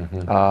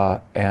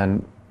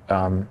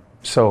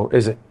 So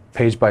is it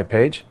page by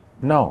page?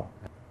 No.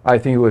 I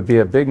think it would be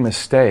a big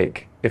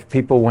mistake if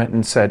people went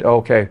and said,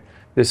 okay,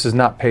 this is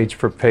not page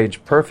for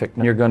page perfect.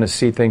 You're going to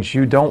see things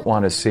you don't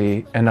want to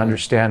see and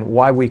understand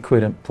why we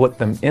couldn't put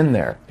them in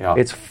there. Yeah.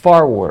 It's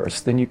far worse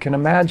than you can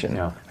imagine.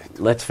 Yeah.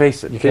 Let's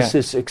face it, this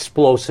is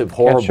explosive,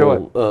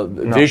 horrible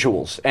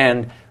visuals.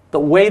 And the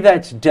way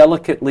that's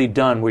delicately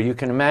done, where you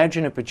can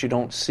imagine it but you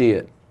don't see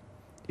it,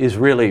 is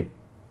really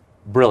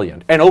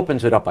brilliant. And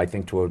opens it up, I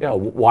think, to a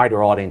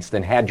wider audience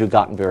than had you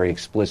gotten very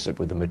explicit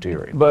with the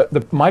material.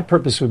 But my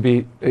purpose would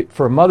be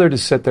for a mother to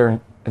sit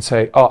there and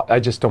say, oh, I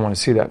just don't want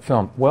to see that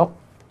film. Well,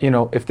 you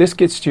know, if this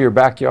gets to your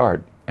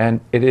backyard,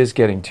 and it is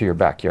getting to your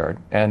backyard,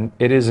 and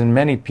it is in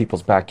many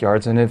people's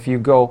backyards, and if you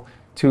go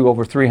to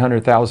over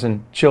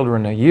 300,000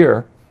 children a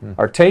year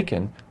are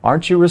taken,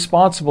 aren't you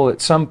responsible at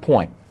some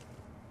point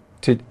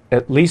to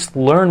at least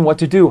learn what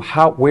to do?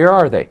 Where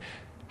are they?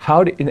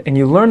 And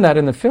you learn that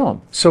in the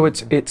film. So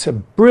it's a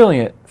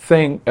brilliant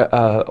thing,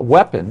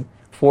 weapon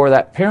for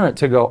that parent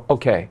to go,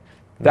 okay,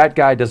 that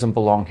guy doesn't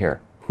belong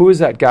here. Who is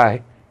that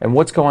guy? And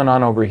what's going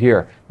on over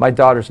here? My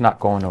daughter's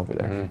not going over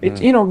there. It's,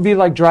 it'd be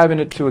like driving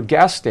it to a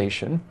gas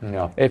station.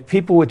 Yeah. If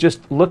people would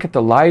just look at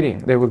the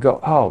lighting, they would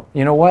go, oh,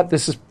 you know what?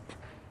 This is,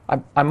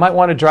 I might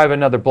want to drive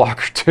another block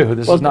or two.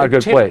 This is not a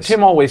good place.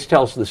 Tim always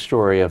tells the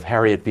story of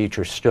Harriet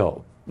Beecher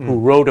Stowe, who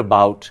wrote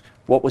about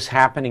what was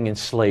happening in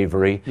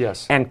slavery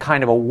and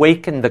kind of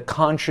awakened the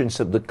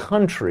conscience of the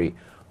country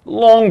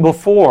long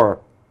before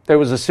there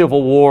was a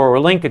Civil War or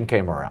Lincoln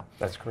came around.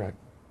 That's correct.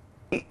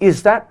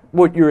 Is that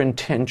what your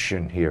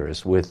intention here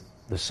is with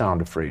The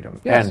Sound of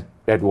Freedom and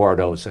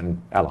Eduardo's and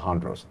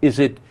Alejandro's? Is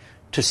it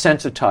to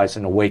sensitize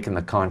and awaken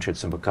the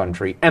conscience of a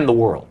country and the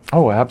world?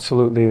 Oh,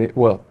 absolutely.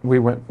 Well,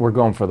 we're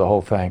going for the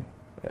whole thing.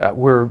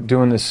 We're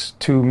doing this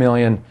 2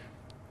 million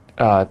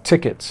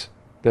tickets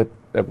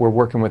that we're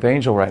working with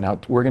Angel right now.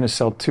 We're going to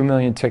sell 2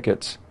 million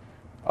tickets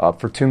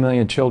for 2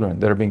 million children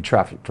that are being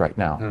trafficked right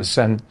now. To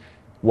send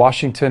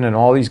Washington and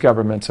all these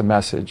governments a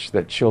message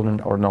that children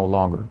are no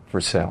longer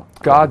for sale.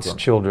 God's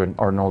children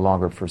are no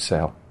longer for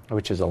sale.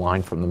 Which is a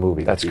line from the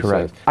movie. That's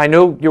correct. Says. I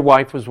know your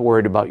wife was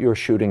worried about your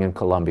shooting in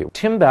Colombia.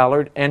 Tim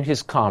Ballard and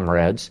his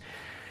comrades,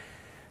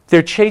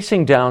 they're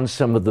chasing down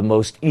some of the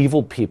most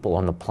evil people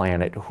on the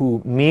planet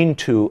who mean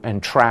to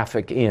and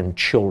traffic in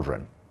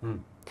children.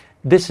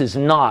 This is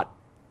not,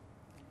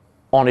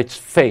 on its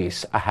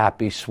face, a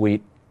happy,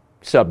 sweet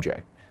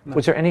subject. No.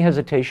 Was there any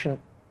hesitation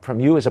from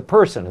you as a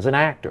person, as an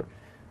actor?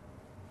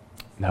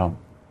 No,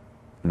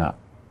 not.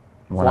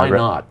 Why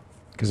not?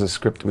 Because the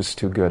script was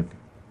too good.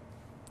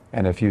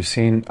 And if you've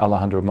seen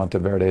Alejandro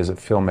Monteverde as a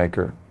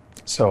filmmaker,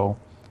 so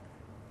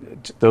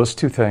those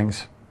two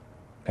things,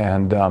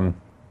 and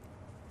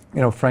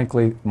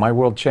frankly, my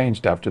world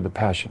changed after The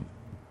Passion.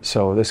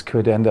 So this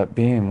could end up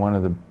being one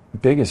of the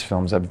biggest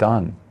films I've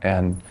done,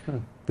 and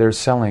they're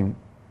selling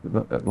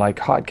like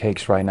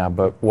hotcakes right now.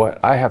 But what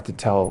I have to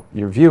tell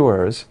your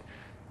viewers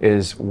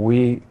is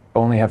we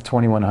only have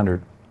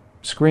 2,100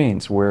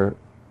 screens, where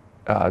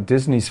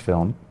Disney's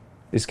film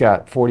has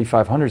got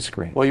 4,500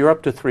 screens. Well, you're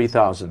up to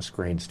 3,000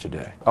 screens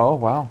today. Oh,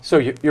 wow. So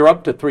you're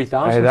up to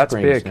 3,000 that's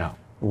screens big. now.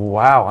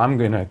 Wow, I'm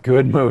in a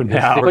good mood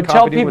now. But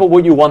tell people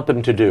what you want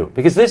them to do,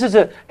 because this is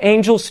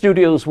Angel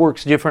Studios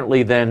works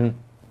differently than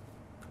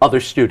other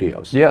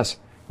studios. Yes.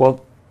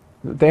 Well,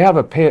 they have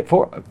a pay it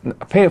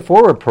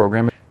forward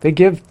program. They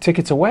give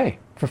tickets away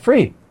for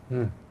free.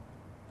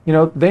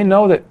 They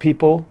know that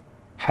people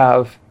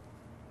have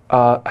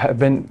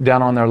been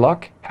down on their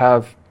luck,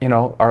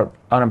 are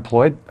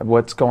unemployed.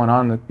 What's going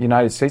on in the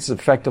United States has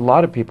affected a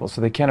lot of people,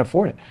 so they can't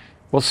afford it.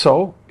 Well,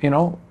 so,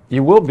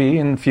 you will be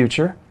in the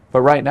future,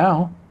 but right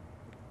now,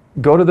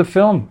 go to the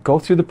film, go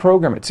through the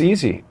program. It's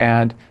easy.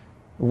 And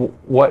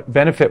what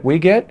benefit we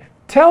get,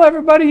 tell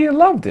everybody you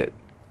loved it.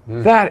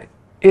 That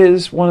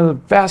is one of the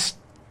best,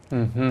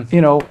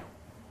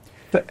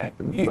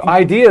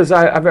 ideas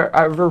I've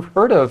ever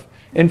heard of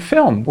in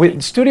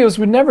film. Studios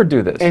would never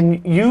do this.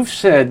 And you've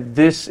said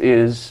this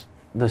is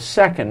the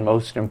second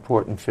most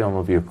important film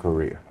of your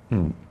career.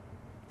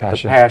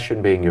 Passion. The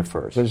Passion being your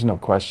first. There's no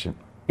question.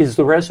 Is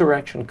the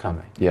resurrection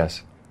coming?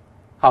 Yes.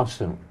 How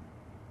soon?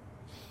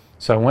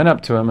 So I went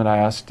up to him and I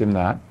asked him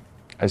that.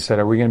 I said,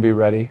 "Are we going to be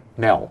ready?"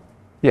 No.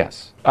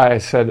 Yes. I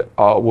said,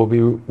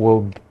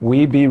 will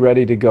we be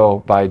ready to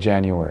go by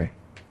January?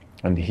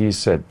 And he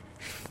said,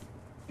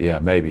 "Yeah,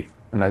 maybe."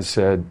 And I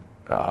said,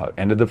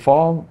 "End of the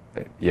fall?"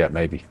 "Yeah,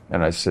 maybe."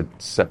 And I said,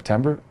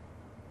 "September?"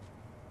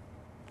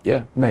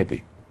 "Yeah,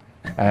 maybe."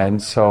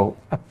 And so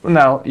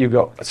now you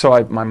go.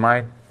 So my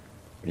mind,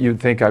 you'd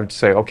think I would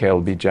say, "Okay,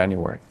 it'll be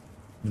January."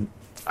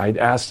 I'd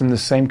asked him the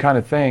same kind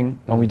of thing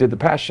when we did The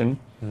Passion.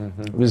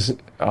 It was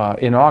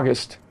in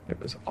August.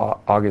 It was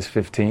August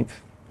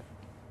 15th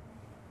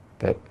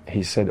that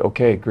he said,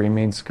 "Okay, green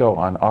means go,"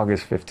 on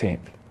August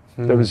 15th.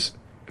 That was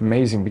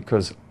amazing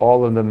because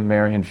all of the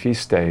Marian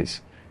feast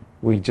days,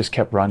 we just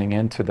kept running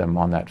into them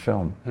on that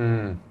film.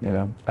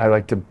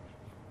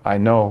 I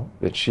know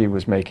that she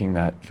was making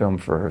that film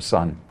for her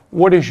son.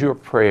 What is your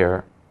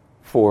prayer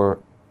for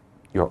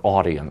your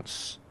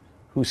audience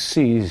who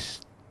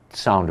sees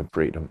Sound of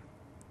Freedom?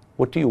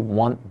 What do you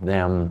want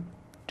them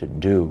to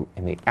do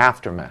in the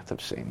aftermath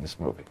of seeing this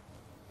movie?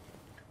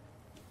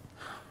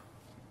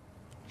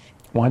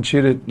 I want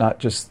you to not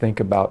just think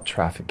about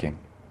trafficking.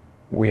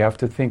 We have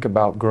to think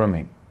about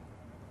grooming.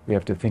 We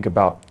have to think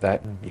about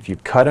that. If you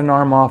cut an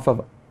arm off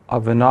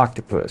of an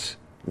octopus,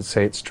 let's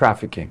say it's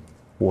trafficking,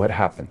 what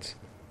happens?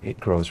 It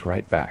grows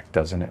right back,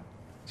 doesn't it?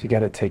 So you got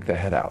to take the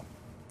head out.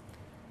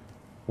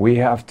 We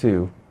have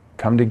to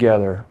come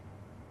together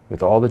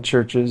with all the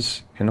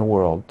churches in the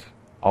world,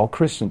 all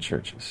Christian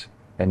churches,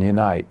 and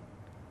unite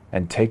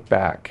and take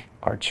back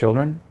our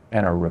children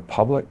and our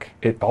republic.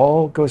 It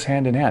all goes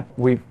hand in hand.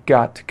 We've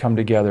got to come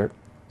together,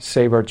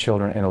 save our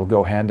children, and it'll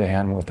go hand to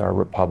hand with our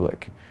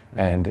republic.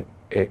 And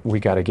we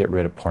got to get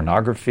rid of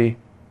pornography.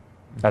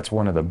 That's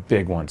one of the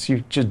big ones.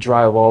 You just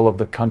drive all over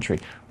the country.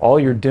 All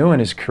you're doing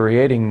is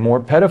creating more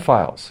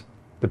pedophiles.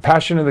 The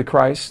Passion of the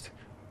Christ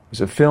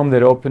was a film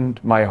that opened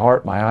my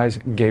heart, my eyes,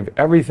 and gave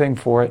everything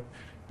for it.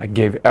 I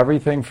gave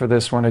everything for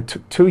this one. It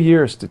took 2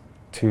 years to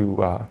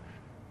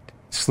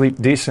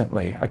sleep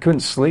decently. I couldn't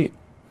sleep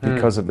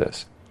because of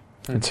this.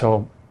 And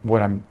so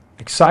what I'm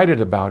excited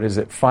about is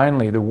that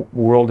finally the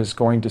world is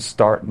going to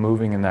start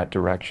moving in that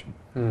direction.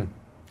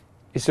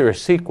 Is there a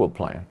sequel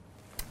plan?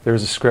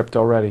 There's a script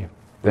already.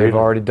 They've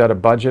already done a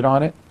budget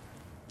on it,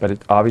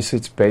 but obviously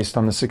it's based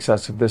on the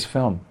success of this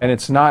film. And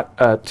it's not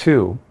a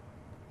 2,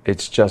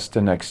 it's just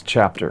the next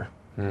chapter.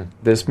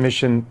 This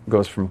mission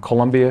goes from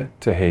Colombia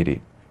to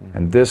Haiti,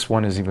 and this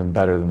one is even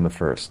better than the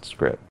first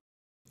script.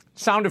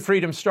 Sound of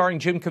Freedom, starring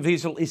Jim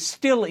Caviezel, is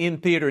still in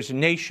theaters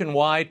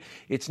nationwide.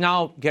 It's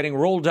now getting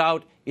rolled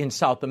out in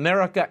South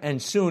America and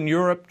soon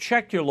Europe.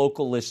 Check your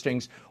local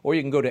listings, or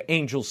you can go to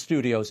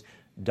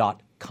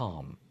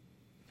angelstudios.com.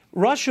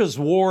 Russia's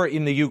war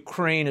in the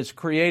Ukraine has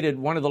created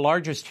one of the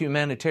largest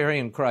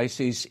humanitarian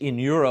crises in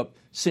Europe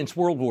since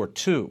World War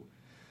II.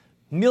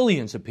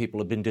 Millions of people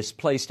have been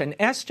displaced. An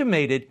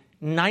estimated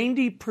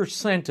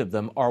 90% of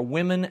them are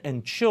women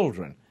and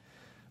children.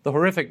 The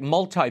horrific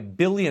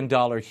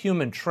multi-billion-dollar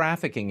human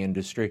trafficking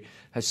industry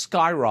has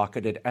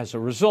skyrocketed as a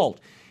result.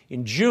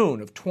 In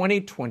June of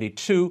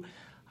 2022,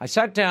 I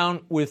sat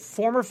down with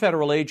former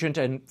federal agent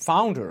and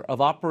founder of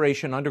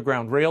Operation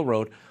Underground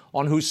Railroad,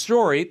 on whose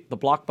story the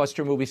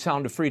blockbuster movie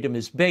Sound of Freedom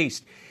is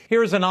based.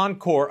 Here's an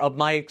encore of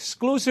my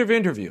exclusive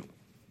interview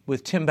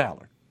with Tim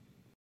Ballard.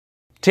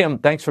 Tim,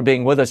 thanks for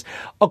being with us.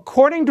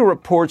 According to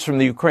reports from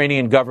the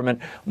Ukrainian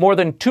government, more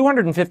than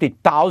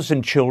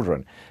 250,000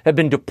 children have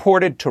been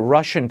deported to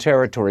Russian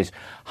territories.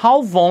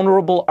 How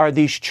vulnerable are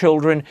these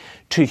children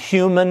to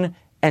human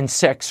and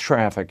sex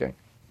trafficking?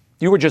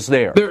 You were just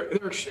there. They're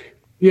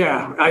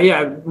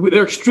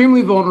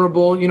extremely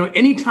vulnerable.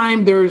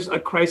 Anytime there's a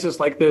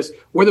crisis like this,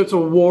 whether it's a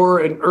war,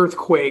 an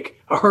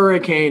earthquake, a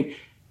hurricane,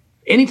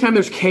 anytime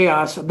there's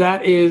chaos,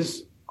 that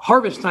is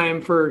harvest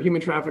time for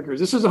human traffickers.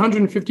 This is a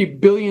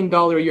 $150 billion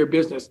a year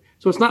business.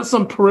 So it's not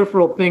some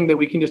peripheral thing that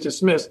we can just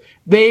dismiss.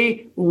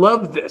 They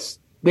love this.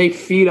 They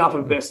feed off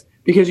of this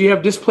because you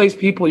have displaced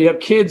people. You have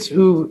kids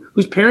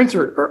whose parents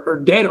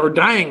are dead or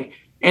dying,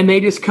 and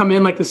they just come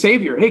in like the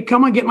savior. Hey,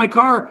 come on, get my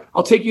car.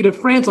 I'll take you to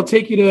France. I'll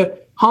take you to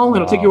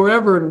Holland. I'll take you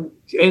wherever.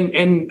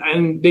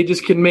 And they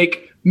just can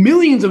make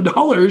millions of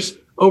dollars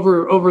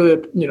over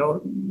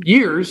the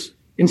years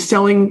in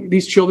selling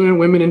these children and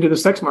women into the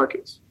sex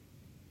markets.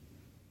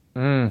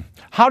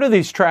 How do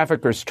these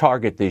traffickers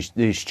target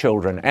these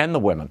children and the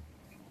women?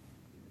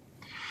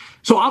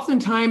 So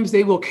oftentimes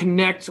they will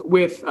connect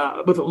with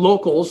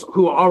locals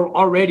who are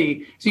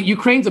already. See,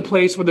 Ukraine's a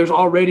place where there's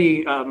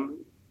already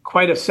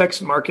quite a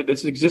sex market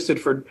that's existed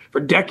for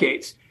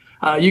decades.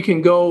 You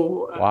can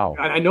go. Wow.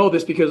 I know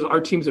this because our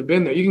teams have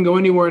been there. You can go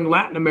anywhere in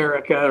Latin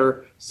America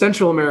or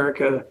Central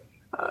America,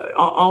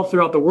 all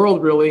throughout the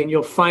world, really, and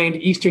you'll find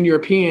Eastern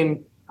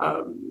European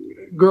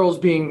girls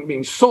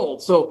being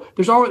sold. So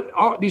there's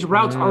these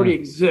routes already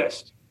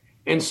exist.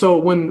 And so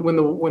when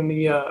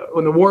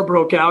the war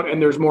broke out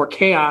and there's more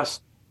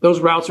chaos, those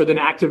routes are then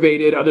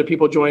activated. Other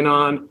people join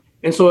on,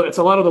 and so it's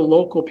a lot of the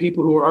local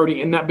people who are already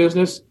in that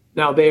business.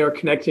 Now they are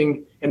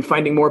connecting and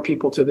finding more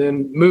people to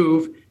then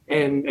move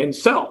and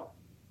sell.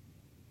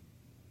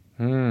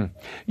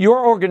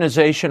 Your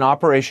organization,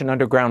 Operation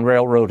Underground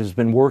Railroad, has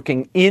been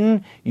working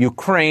in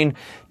Ukraine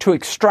to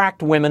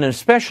extract women, and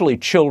especially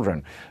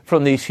children,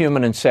 from these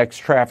human and sex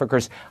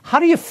traffickers. How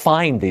do you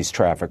find these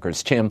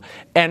traffickers, Tim?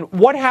 And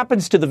what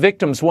happens to the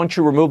victims once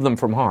you remove them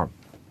from harm?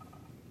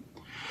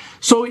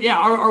 So, yeah,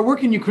 our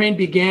work in Ukraine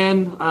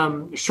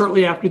began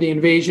shortly after the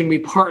invasion. We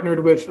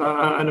partnered with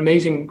an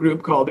amazing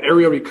group called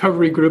Aerial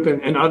Recovery Group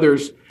and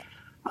others,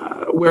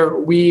 where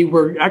we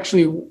were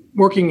actually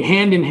working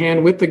hand in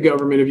hand with the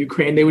government of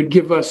Ukraine. They would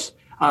give us,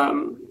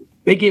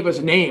 they gave us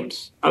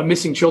names of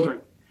missing children,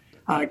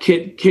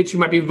 kids who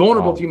might be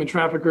vulnerable to human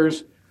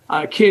traffickers,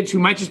 kids who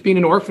might just be in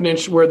an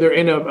orphanage where they're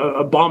in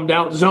a bombed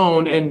out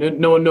zone and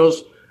no one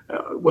knows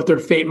what their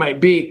fate might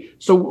be.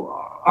 So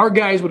our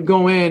guys would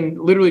go in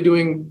literally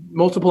doing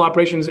multiple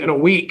operations in a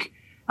week,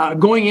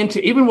 going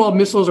into, even while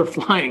missiles are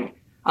flying,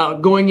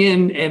 going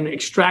in and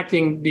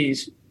extracting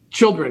these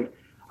children.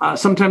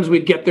 Sometimes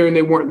we'd get there and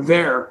they weren't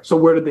there. So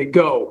where did they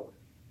go?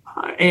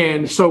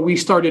 And so we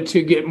started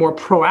to get more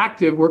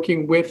proactive,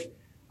 working with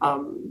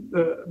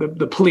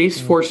the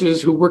police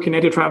forces who work in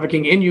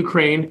anti-trafficking in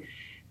Ukraine.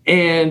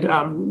 And,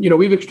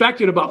 we've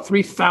extracted about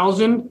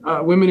 3,000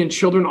 women and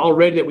children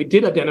already that we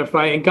did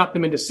identify and got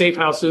them into safe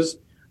houses,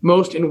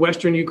 most in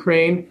Western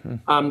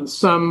Ukraine,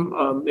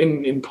 some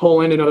in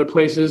Poland and other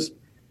places.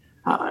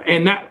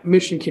 And that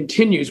mission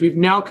continues. We've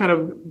now kind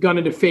of gone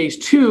into phase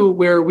 2,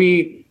 where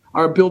we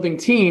are building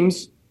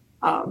teams,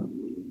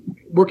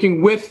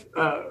 working with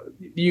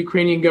the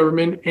Ukrainian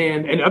government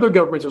and other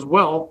governments as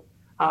well,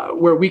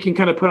 where we can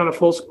kind of put on a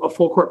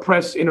full court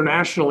press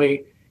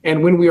internationally.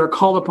 And when we are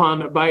called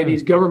upon by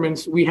these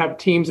governments, we have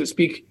teams that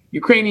speak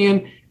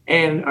Ukrainian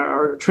and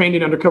are trained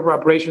in undercover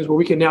operations, where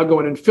we can now go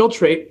and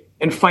infiltrate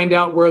and find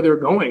out where they're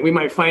going. We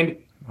might find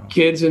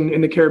kids in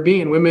the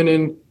Caribbean,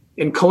 women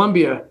in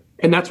Colombia,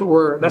 and that's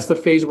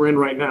the phase we're in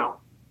right now,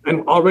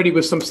 and already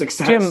with some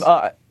success. Jim,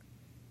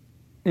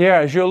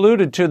 as you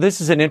alluded to, this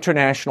is an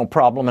international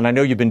problem, and I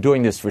know you've been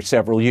doing this for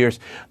several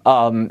years.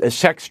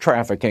 Sex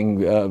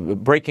trafficking,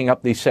 breaking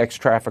up these sex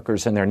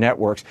traffickers and their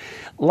networks.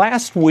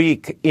 Last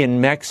week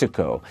in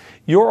Mexico,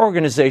 your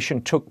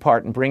organization took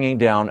part in bringing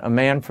down a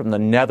man from the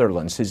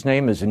Netherlands. His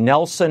name is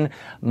Nelson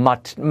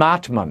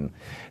Matman.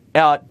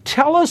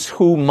 Tell us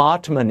who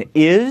Matman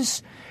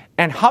is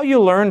and how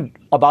you learned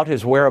about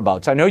his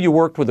whereabouts. I know you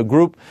worked with a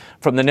group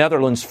from the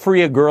Netherlands,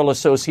 Free a Girl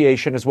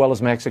Association, as well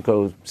as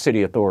Mexico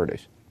City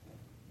authorities.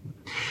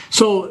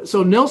 So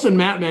Nelson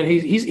Matman,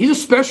 he's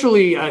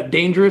especially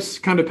dangerous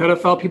kind of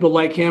pedophile. People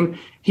like him.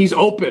 He's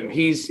open.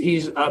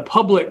 He's a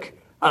public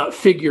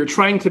figure,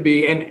 trying to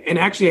be, and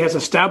actually has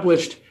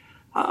established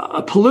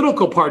a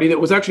political party that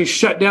was actually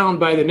shut down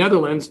by the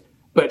Netherlands,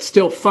 but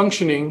still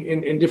functioning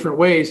in different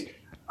ways.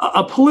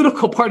 A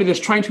political party that's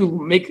trying to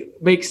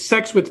make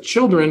sex with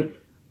children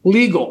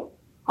legal.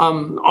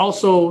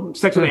 Also,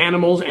 sex with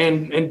animals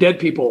and dead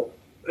people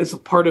is a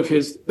part of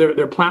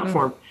their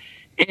platform.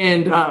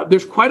 And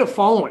there's quite a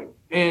following.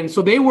 And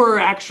so they were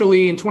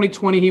actually, in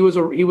 2020, he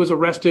was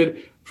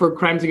arrested for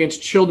crimes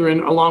against children,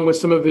 along with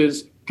some of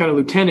his kind of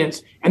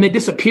lieutenants, and they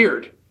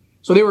disappeared.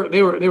 So they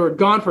were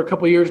gone for a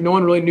couple of years. No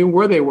one really knew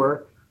where they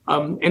were.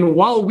 And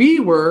while we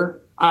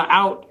were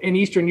out in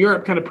Eastern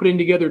Europe, kind of putting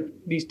together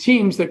these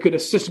teams that could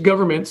assist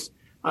governments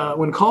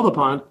when called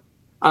upon,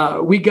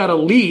 we got a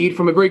lead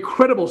from a very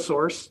credible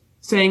source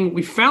saying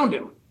we found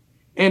him.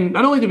 And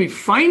not only did we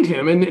find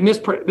him, and this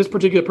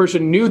particular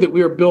person knew that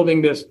we were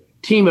building this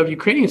team of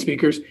Ukrainian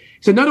speakers.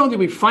 He said, not only did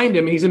we find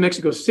him, he's in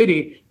Mexico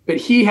City, but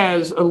he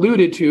has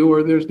alluded to,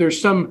 or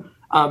there's some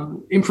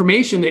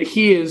information that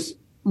he is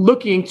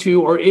looking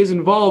to or is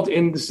involved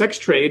in the sex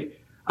trade,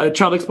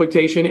 child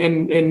exploitation,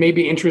 and may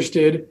be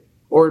interested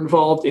or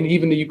involved in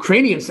even the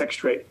Ukrainian sex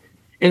trade.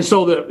 And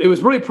so it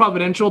was really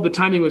providential. The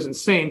timing was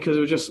insane because it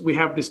was just, we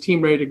have this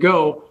team ready to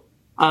go.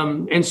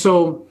 And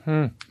so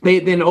they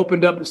then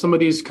opened up some of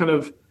these kind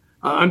of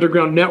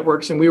underground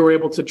networks, and we were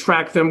able to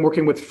track them,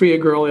 working with Free a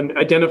Girl, and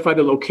identify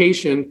the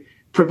location,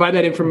 provide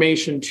that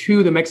information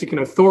to the Mexican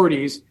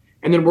authorities,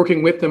 and then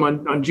working with them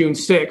on June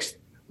 6th,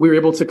 we were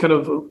able to kind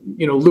of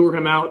lure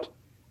him out,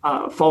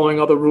 following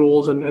all the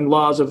rules and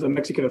laws of the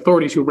Mexican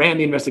authorities who ran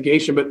the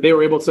investigation. But they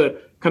were able to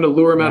kind of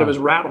lure him out of his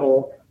rat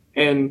hole,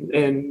 and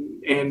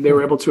they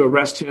were able to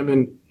arrest him,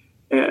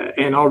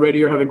 and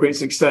already are having great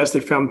success. They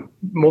found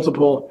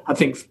multiple, I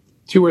think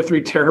 2 or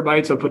 3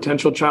 terabytes of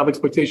potential child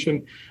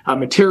exploitation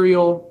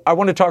material. I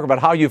want to talk about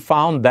how you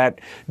found that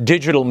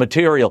digital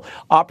material.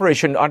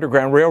 Operation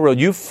Underground Railroad,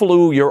 you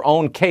flew your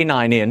own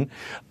canine in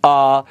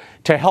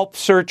to help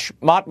search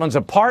Mottman's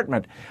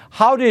apartment.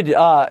 How did,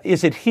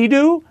 is it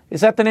Hidu?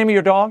 Is that the name of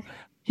your dog?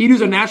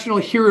 Hidu's a national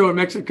hero in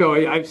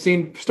Mexico. I've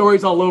seen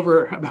stories all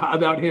over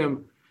about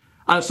him.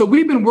 So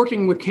we've been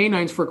working with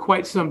canines for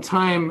quite some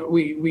time.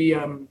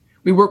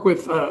 We work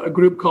with a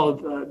group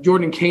called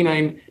Jordan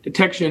Canine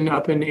Detection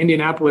up in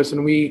Indianapolis,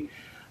 and we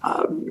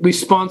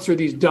sponsor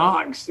these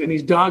dogs. And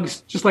these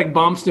dogs, just like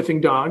bomb sniffing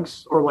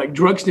dogs or like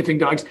drug sniffing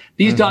dogs,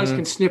 these dogs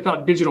can sniff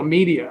out digital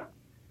media.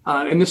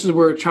 And this is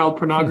where child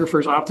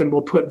pornographers often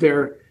will put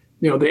their,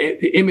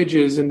 the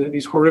images and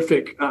these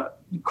horrific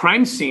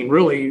crime scene,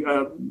 really,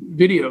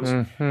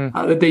 videos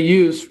that they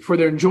use for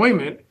their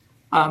enjoyment.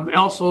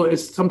 Also,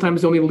 is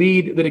sometimes the only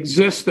lead that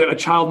exists that a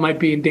child might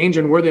be in danger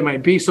and where they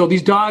might be. So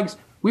these dogs,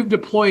 we've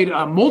deployed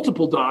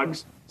multiple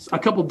dogs, a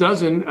couple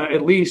dozen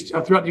at least,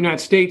 throughout the United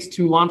States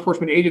to law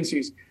enforcement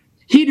agencies.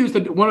 Hidu's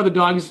one of the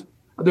dogs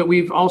that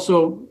we've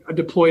also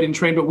deployed and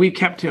trained, but we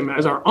kept him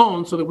as our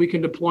own so that we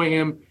can deploy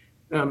him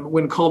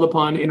when called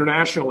upon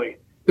internationally.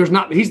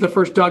 He's the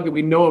first dog that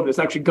we know of that's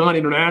actually gone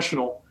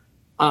international.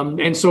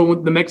 And so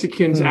the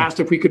Mexicans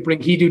asked if we could bring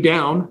Hidu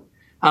down.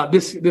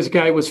 This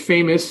guy was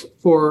famous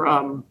for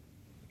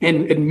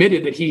and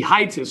admitted that he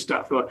hides his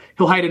stuff.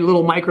 He'll hide a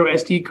little micro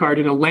SD card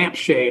in a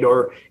lampshade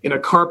or in a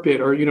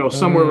carpet or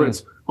somewhere where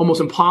it's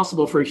almost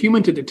impossible for a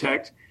human to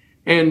detect.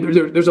 And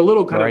there's a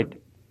little kind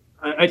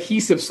of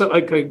adhesive,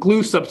 like a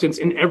glue substance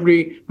in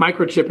every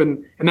microchip,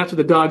 and that's what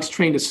the dog's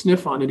trained to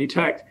sniff on and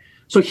detect.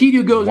 So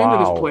Hidu goes into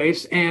this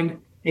place and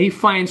he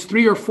finds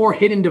 3 or 4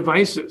 hidden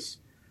devices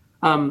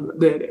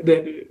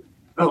that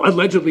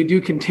allegedly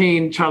do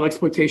contain child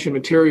exploitation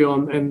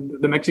material, and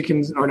the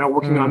Mexicans are now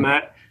working on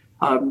that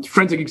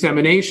forensic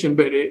examination.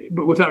 But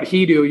without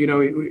Hidu,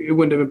 it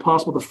wouldn't have been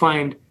possible to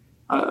find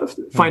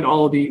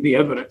all of the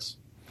evidence.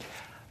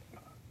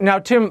 Now,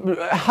 Tim,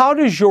 how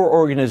does your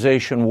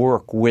organization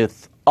work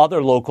with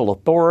other local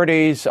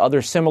authorities,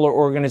 other similar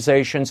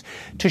organizations,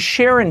 to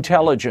share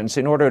intelligence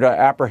in order to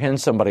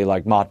apprehend somebody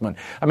like Mottman?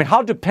 I mean,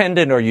 how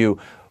dependent are you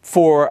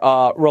for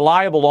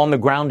reliable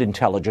on-the-ground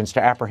intelligence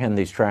to apprehend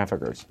these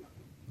traffickers?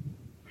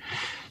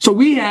 So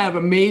we have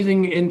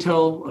amazing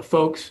intel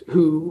folks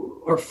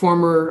who are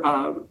former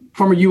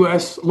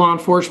U.S. law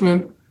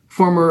enforcement,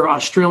 former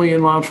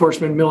Australian law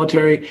enforcement,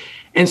 military.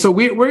 And so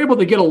we're able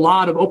to get a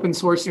lot of open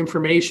source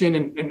information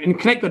and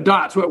connect the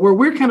dots. Where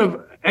we're kind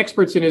of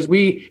experts in is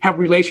we have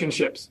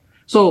relationships.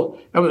 So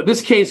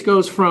this case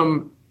goes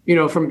from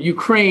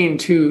Ukraine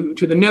to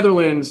the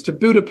Netherlands, to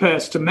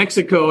Budapest, to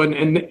Mexico,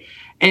 and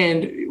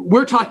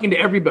we're talking to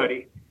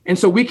everybody. And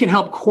so we can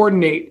help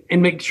coordinate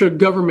and make sure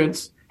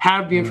governments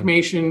have the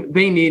information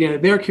they need and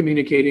that they're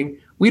communicating.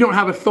 We don't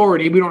have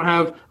authority. We don't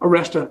have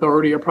arrest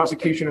authority or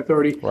prosecution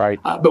authority. Right.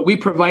 But we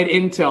provide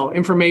intel,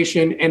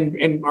 information,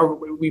 and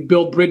we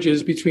build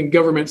bridges between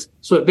governments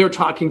so that they're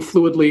talking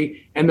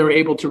fluidly and they're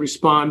able to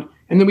respond.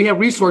 And then we have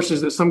resources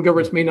that some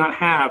governments may not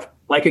have,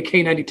 like a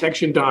canine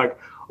detection dog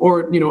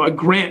or, a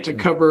grant to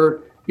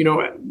cover,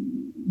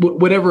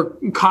 whatever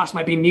cost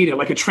might be needed,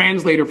 like a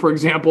translator, for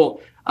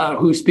example,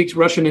 who speaks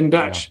Russian and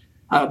Dutch.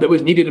 That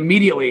was needed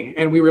immediately,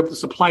 and we were able to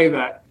supply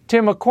that.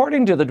 Tim,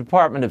 according to the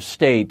Department of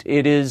State,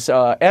 it is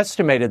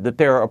estimated that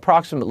there are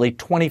approximately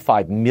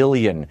 25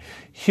 million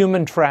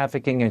human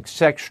trafficking and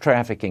sex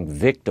trafficking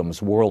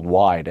victims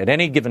worldwide at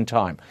any given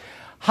time.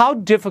 How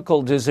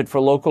difficult is it for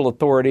local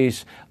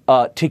authorities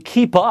to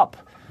keep up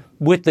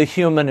with the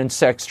human and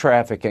sex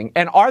trafficking?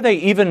 And are they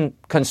even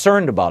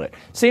concerned about it?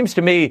 Seems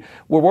to me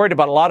we're worried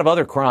about a lot of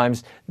other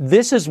crimes.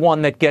 This is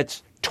one that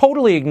gets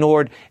totally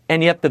ignored,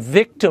 and yet the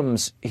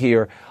victims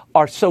here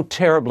are so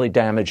terribly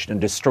damaged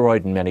and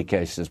destroyed in many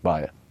cases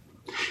by it.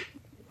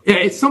 Yeah,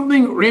 it's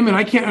something, Raymond,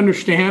 I can't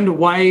understand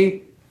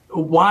why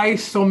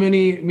so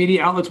many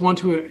media outlets want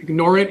to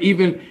ignore it,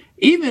 even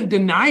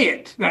deny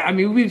it. I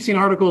mean, we've seen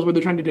articles where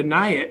they're trying to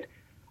deny it.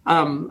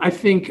 I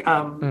think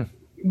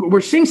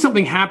we're seeing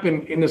something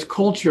happen in this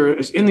culture,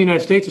 in the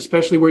United States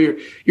especially, where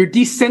you're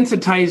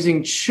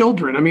desensitizing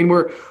children. I mean,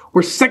 we're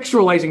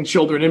sexualizing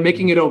children and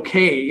making it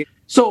okay.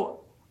 So,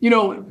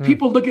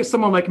 people look at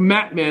someone like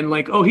Mottman,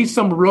 like, oh, he's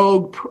some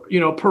rogue,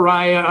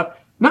 pariah.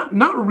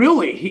 Not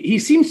really. He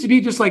seems to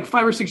be just like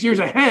 5 or 6 years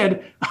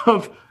ahead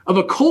of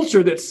a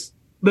culture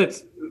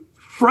that's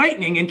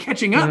frightening and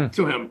catching up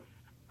to him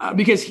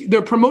because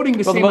they're promoting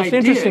the same ideas. The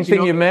most interesting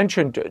thing you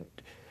mentioned.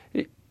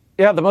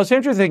 Yeah, the most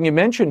interesting thing you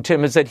mentioned,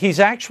 Tim, is that he's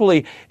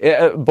actually,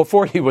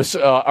 before he was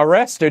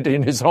arrested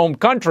in his home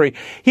country,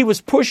 he was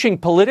pushing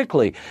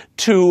politically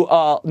to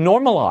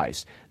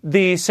normalize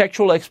the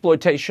sexual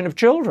exploitation of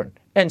children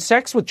and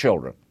sex with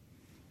children.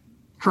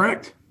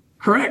 Correct.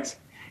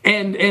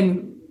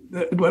 And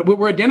what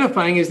we're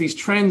identifying is these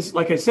trends.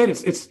 Like I said,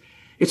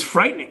 it's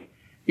frightening.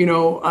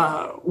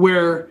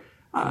 Where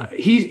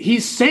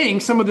he's saying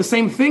some of the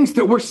same things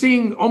that we're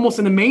seeing almost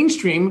in the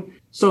mainstream.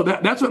 So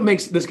that's what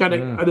makes this guy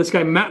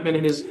Mottman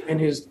and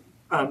his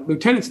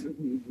lieutenants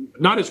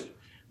not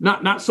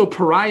not so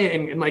pariah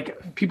and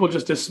like people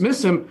just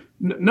dismiss him.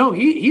 No,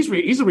 he's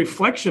a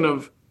reflection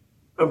of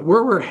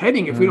where we're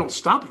heading if we don't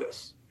stop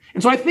this.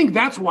 And so I think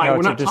that's why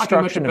we're not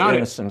talking much about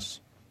it.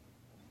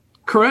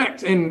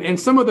 Correct. And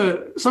some of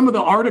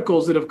the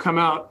articles that have come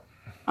out,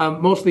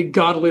 mostly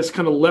godless,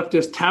 kind of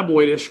leftist,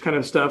 tabloidish kind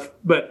of stuff,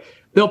 but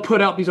they'll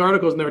put out these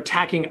articles and they're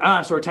attacking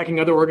us or attacking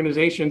other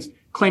organizations,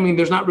 claiming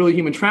there's not really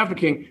human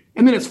trafficking.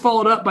 And then it's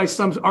followed up by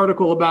some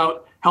article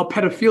about how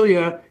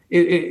pedophilia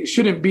it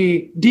shouldn't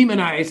be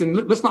demonized.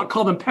 And let's not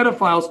call them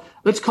pedophiles.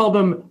 Let's call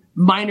them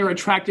minor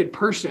attracted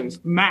persons.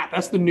 MAP.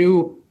 That's the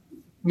new,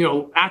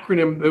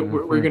 acronym that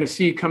we're going to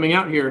see coming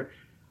out here.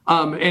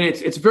 And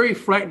it's very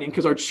frightening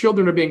because our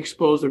children are being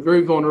exposed. They're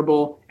very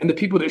vulnerable. And the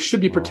people that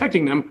should be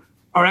protecting them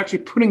are actually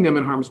putting them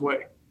in harm's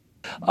way.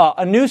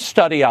 A new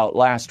study out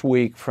last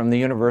week from the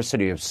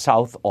University of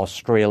South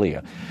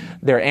Australia,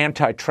 their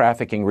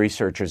anti-trafficking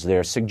researchers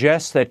there,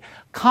 suggests that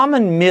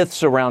common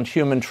myths around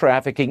human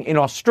trafficking in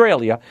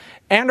Australia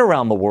and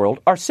around the world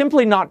are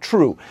simply not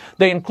true.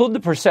 They include the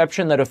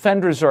perception that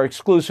offenders are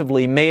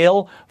exclusively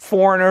male,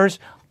 foreigners,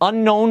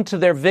 unknown to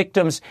their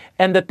victims,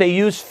 and that they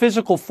use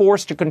physical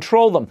force to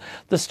control them.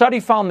 The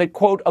study found that,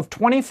 quote, of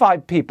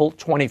 25 people,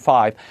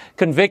 25,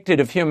 convicted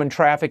of human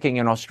trafficking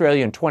in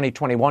Australia in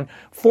 2021,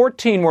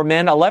 14 were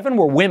men, 11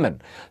 were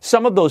women.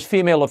 Some of those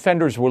female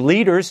offenders were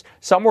leaders,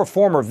 some were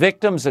former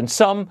victims, and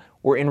some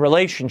were in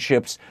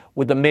relationships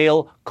with the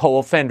male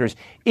co-offenders.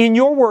 In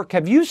your work,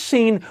 have you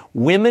seen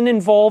women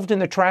involved in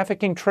the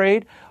trafficking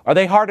trade? Are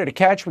they harder to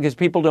catch because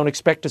people don't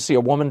expect to see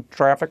a woman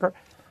trafficker?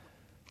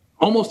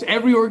 Almost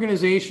every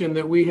organization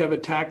that we have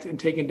attacked and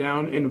taken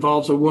down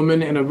involves a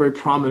woman in a very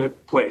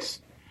prominent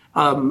place.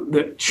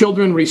 The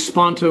children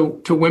respond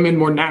to women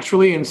more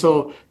naturally, and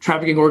so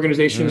trafficking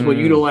organizations will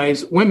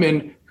utilize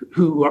women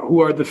who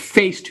are the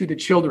face to the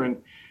children,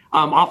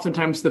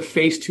 oftentimes the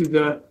face to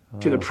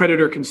the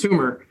predator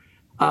consumer.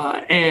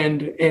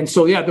 And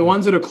so, the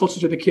ones that are closer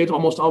to the kids,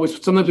 almost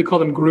always, sometimes we call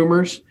them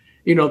groomers.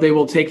 They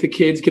will take the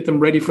kids, get them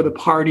ready for the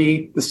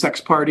party, the sex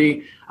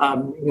party,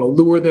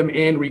 lure them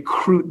in,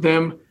 recruit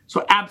them.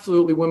 So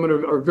absolutely, women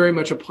are very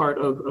much a part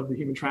of the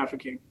human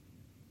trafficking.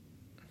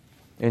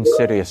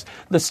 Insidious.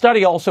 The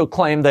study also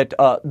claimed that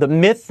the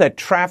myth that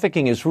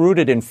trafficking is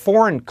rooted in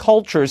foreign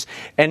cultures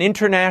and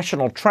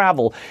international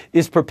travel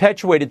is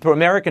perpetuated through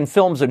American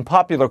films and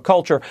popular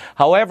culture.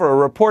 However, a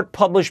report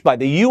published by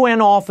the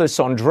UN Office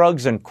on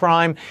Drugs and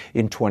Crime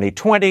in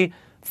 2020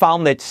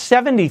 found that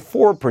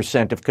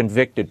 74% of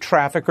convicted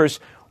traffickers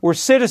were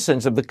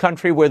citizens of the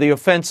country where the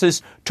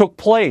offenses took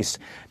place.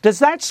 Does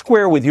that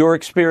square with your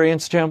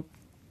experience, Jim?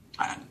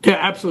 Yeah,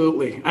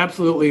 absolutely.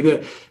 Absolutely.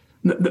 The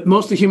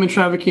most of the human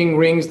trafficking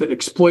rings that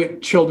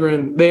exploit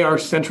children, they are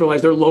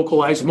centralized, they're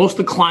localized. Most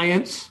of the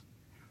clients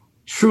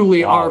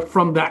truly are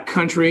from that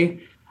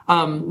country.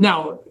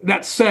 Now,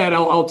 that said,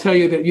 I'll tell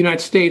you that the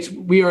United States,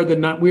 we are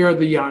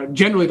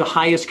generally the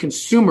highest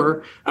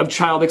consumer of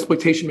child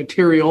exploitation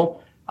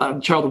material,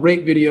 child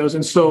rape videos.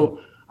 And so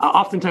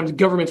oftentimes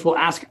governments will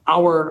ask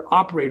our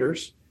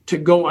operators to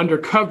go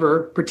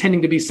undercover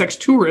pretending to be sex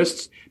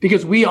tourists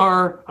because we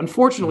are,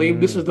 unfortunately,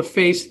 this is the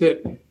face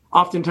that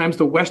oftentimes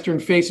the Western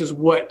face is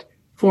what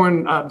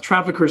foreign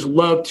traffickers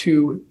love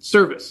to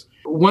service.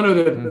 One of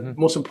the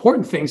most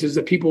important things is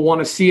that people want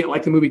to see it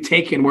like the movie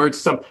Taken, where it's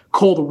some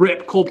cold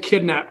rip, cold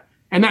kidnap.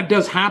 And that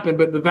does happen,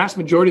 but the vast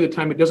majority of the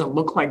time it doesn't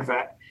look like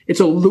that. It's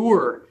a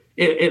lure.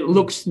 It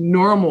looks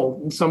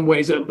normal in some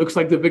ways. It looks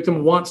like the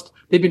victim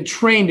they've been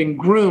trained and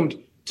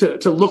groomed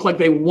to look like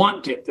they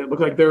want it. They look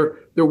like they're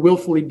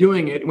willfully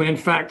doing it, when in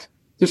fact,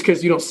 just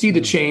because you don't see the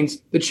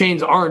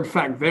chains are in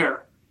fact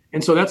there.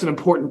 And so that's an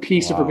important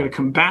piece if we're going to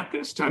combat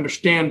this, to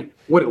understand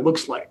what it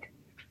looks like.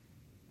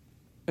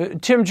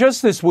 Tim,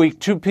 just this week,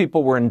 2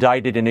 people were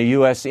indicted in a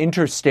U.S.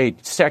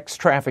 interstate sex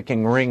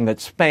trafficking ring that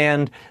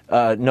spanned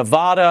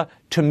Nevada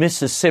to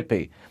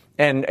Mississippi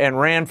and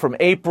ran from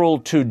April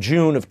to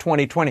June of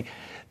 2020.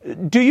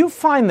 Do you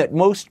find that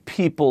most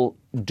people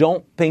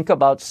don't think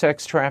about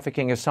sex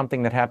trafficking as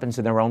something that happens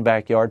in their own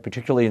backyard,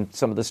 particularly in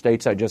some of the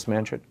states I just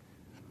mentioned?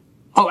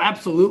 Oh,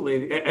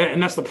 absolutely.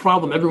 And that's the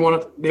problem.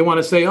 They want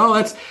to say, oh,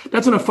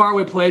 that's in a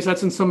faraway place.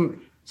 That's in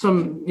some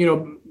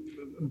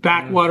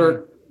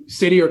backwater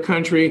city or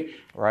country.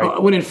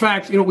 Right. When in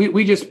fact,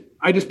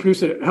 I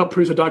just helped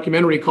produce a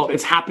documentary called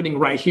 "It's Happening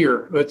Right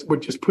Here." We're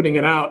just putting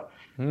it out.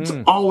 It's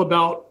all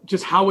about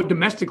just how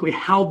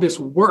this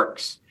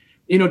works.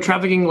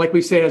 Trafficking, like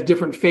we say, has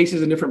different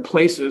faces in different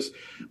places,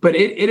 but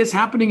it is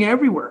happening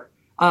everywhere.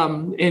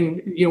 And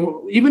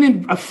even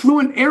in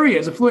affluent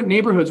areas, affluent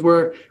neighborhoods,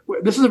 where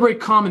this is a very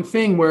common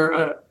thing,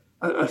 where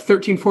a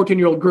 13,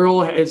 14-year-old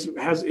girl is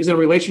in a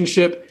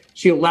relationship.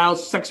 She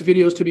allows sex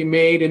videos to be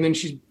made, and then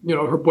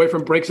her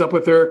boyfriend breaks up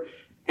with her,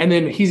 and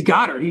then he's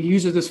got her. He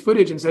uses this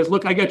footage and says,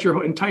 "Look, I got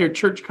your entire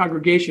church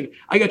congregation.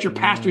 I got your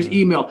pastor's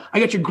email. I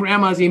got your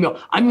grandma's email.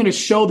 I'm going to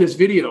show this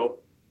video,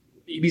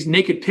 these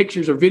naked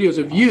pictures or videos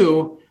of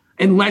you,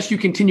 unless you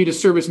continue to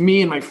service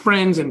me and my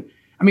friends." And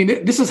I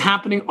mean, this is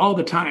happening all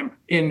the time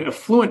in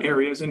affluent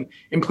areas and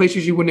in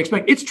places you wouldn't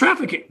expect. It's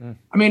trafficking.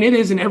 I mean, it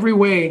is in every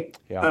way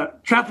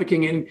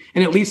trafficking, and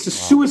it leads to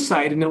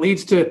suicide, and it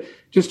leads to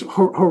just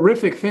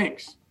horrific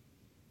things.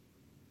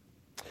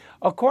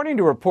 According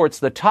to reports,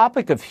 the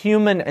topic of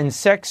human and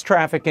sex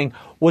trafficking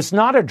was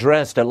not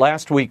addressed at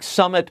last week's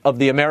Summit of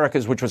the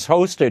Americas, which was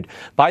hosted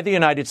by the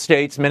United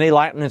States, many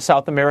Latin and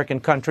South American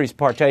countries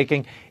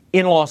partaking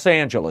in Los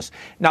Angeles.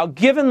 Now,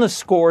 given the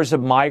scores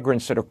of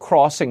migrants that are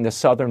crossing the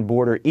southern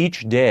border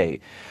each day,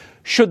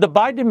 should the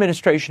Biden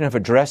administration have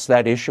addressed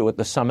that issue at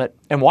the summit,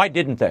 and why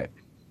didn't they?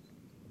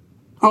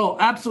 Oh,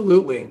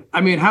 absolutely.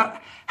 I mean,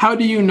 how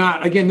do you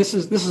not? Again, this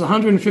is a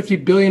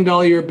 $150 billion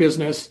a year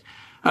business.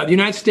 The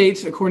United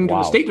States, according to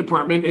the State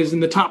Department, is in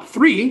the top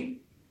 3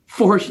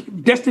 for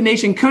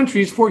destination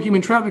countries for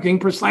human trafficking,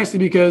 precisely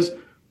because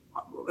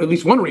at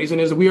least one reason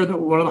is that we are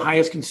one of the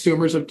highest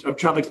consumers of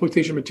child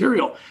exploitation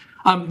material.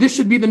 This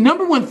should be the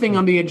number one thing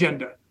on the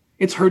agenda.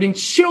 It's hurting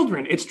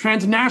children. It's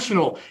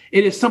transnational.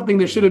 It is something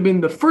that should have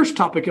been the first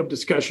topic of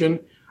discussion,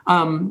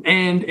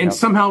 and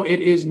somehow it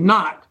is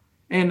not.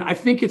 And I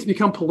think it's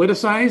become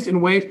politicized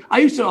in ways. I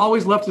used to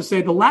always love to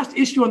say the last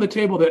issue on the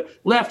table, that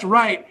left,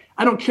 right,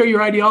 I don't care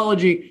your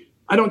ideology,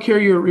 I don't care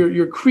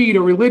your creed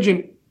or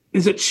religion,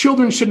 is that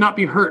children should not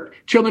be hurt.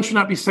 Children should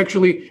not be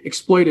sexually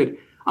exploited.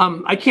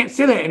 I can't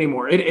say that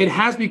anymore. It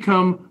has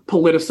become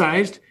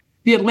politicized.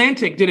 The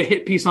Atlantic did a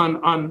hit piece on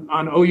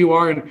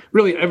OUR and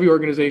really every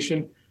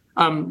organization.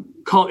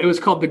 It was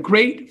called The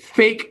Great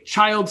Fake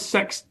Child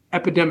Sex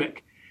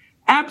Epidemic.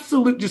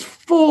 Absolute, just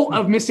full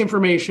of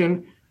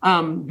misinformation,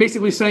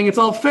 basically saying it's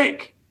all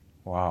fake.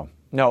 Wow.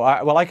 No,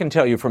 I can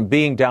tell you from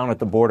being down at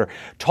the border,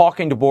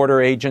 talking to border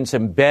agents,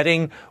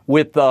 embedding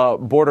with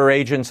border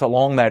agents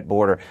along that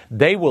border,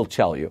 they will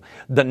tell you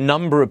the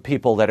number of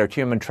people that are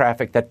human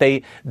trafficked, that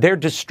they're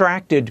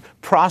distracted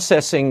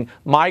processing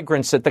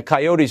migrants that the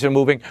coyotes are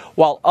moving,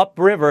 while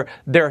upriver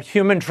they're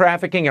human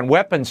trafficking and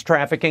weapons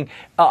trafficking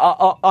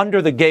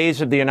under the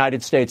gaze of the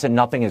United States, and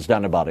nothing is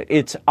done about it.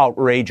 It's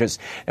outrageous.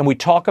 And we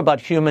talk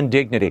about human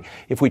dignity.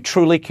 If we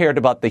truly cared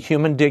about the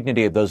human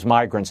dignity of those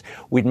migrants,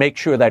 we'd make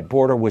sure that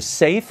border was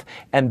safe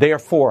and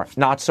therefore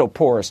not so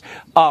porous.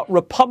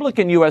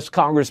 Republican U.S.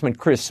 Congressman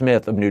Chris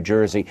Smith of New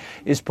Jersey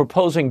is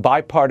proposing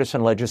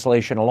bipartisan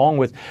legislation along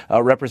with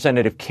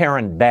Representative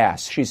Karen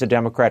Bass, she's a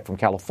Democrat from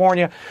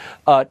California,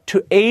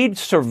 to aid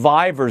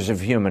survivors of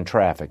human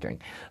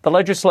trafficking. The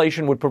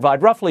legislation would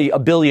provide roughly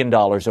 $1 billion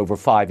over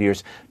 5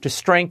 years to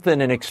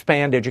strengthen and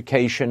expand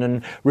education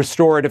and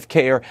restorative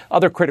care,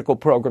 other critical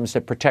programs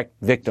that protect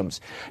victims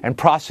and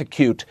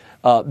prosecute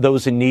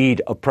those in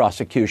need of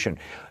prosecution.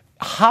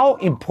 How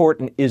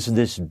important is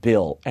this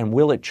bill, and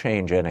will it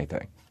change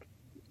anything?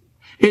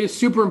 It is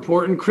super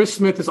important. Chris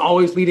Smith is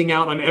always leading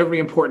out on every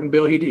important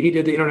bill. He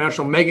did the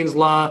International Megan's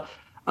Law,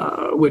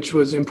 which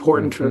was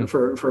important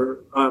for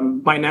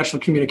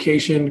binational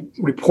communication,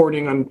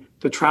 reporting on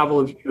the travel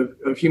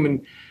of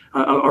human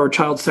or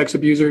child sex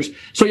abusers.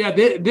 So, yeah,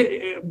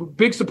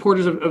 big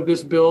supporters of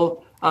this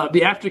bill.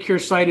 The aftercare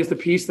side is the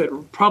piece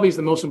that probably is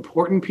the most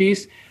important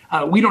piece.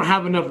 We don't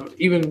have enough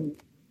even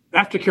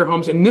aftercare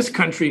homes in this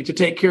country to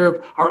take care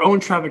of our own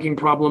trafficking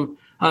problem,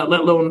 let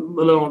alone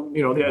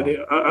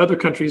the other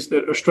countries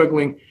that are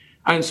struggling.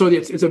 And so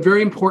it's a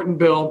very important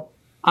bill.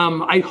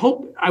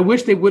 I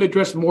wish they would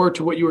address more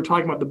to what you were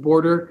talking about, the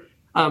border.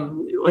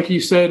 Like you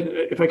said,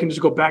 if I can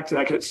just go back to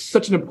that, because it's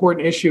such an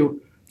important issue,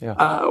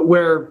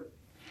 where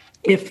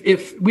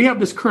if we have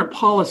this current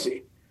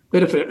policy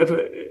that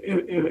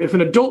if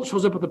an adult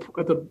shows up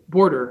at the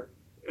border,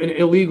 an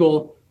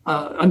illegal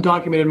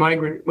undocumented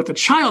migrant with a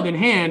child in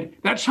hand,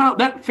 that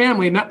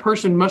family and that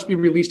person must be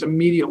released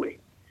immediately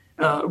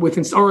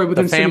within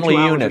the family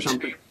unit or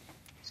something.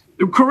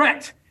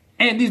 Correct.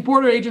 And these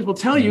border agents will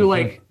tell you,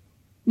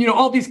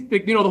 all these,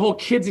 the whole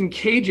kids in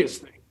cages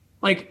thing.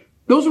 Like,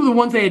 those are the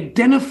ones they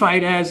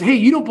identified as, hey,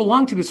 you don't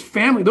belong to this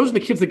family. Those are the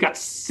kids that got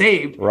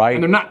saved. Right.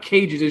 And they're not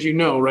cages, as you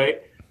know,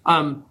 right?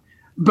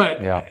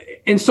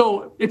 And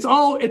so it's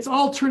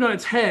all turned on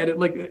its head,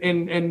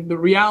 and the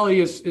reality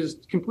is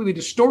completely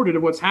distorted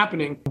of what's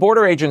happening.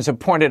 Border agents have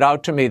pointed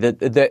out to me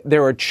that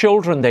there are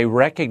children they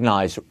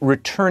recognize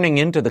returning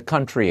into the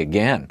country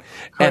again.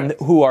 Correct. And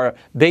who are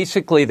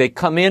basically, they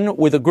come in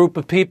with a group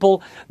of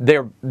people,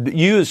 they're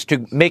used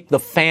to make the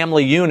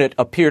family unit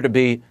appear to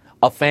be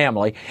a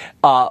family.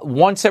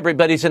 Once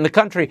everybody's in the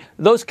country,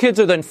 those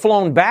kids are then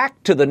flown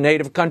back to the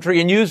native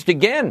country and used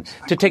again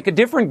to take a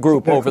different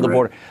group over the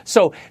border.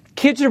 So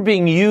kids are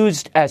being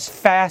used as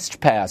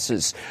fast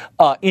passes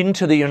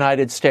into the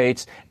United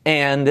States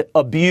and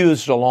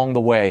abused along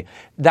the way.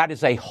 That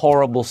is a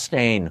horrible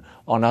stain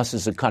on us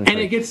as a country.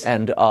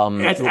 And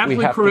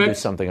we have to do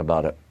something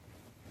about it.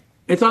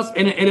 It's also,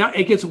 and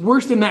it gets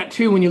worse than that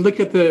too when you look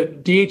at the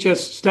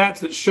DHS stats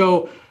that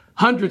show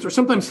hundreds or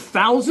sometimes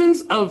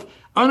thousands of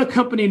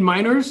unaccompanied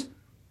minors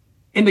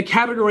in the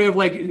category of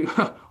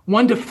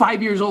 1 to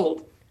 5 years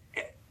old.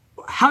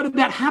 How did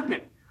that happen?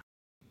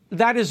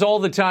 That is all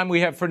the time we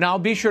have for now.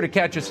 Be sure to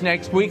catch us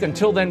next week.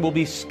 Until then, we'll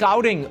be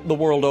scouting the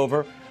world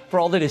over for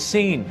all that is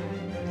seen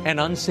and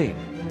unseen.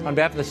 On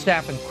behalf of the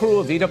staff and crew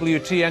of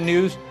EWTN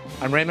News,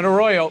 I'm Raymond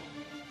Arroyo.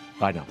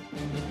 Bye now.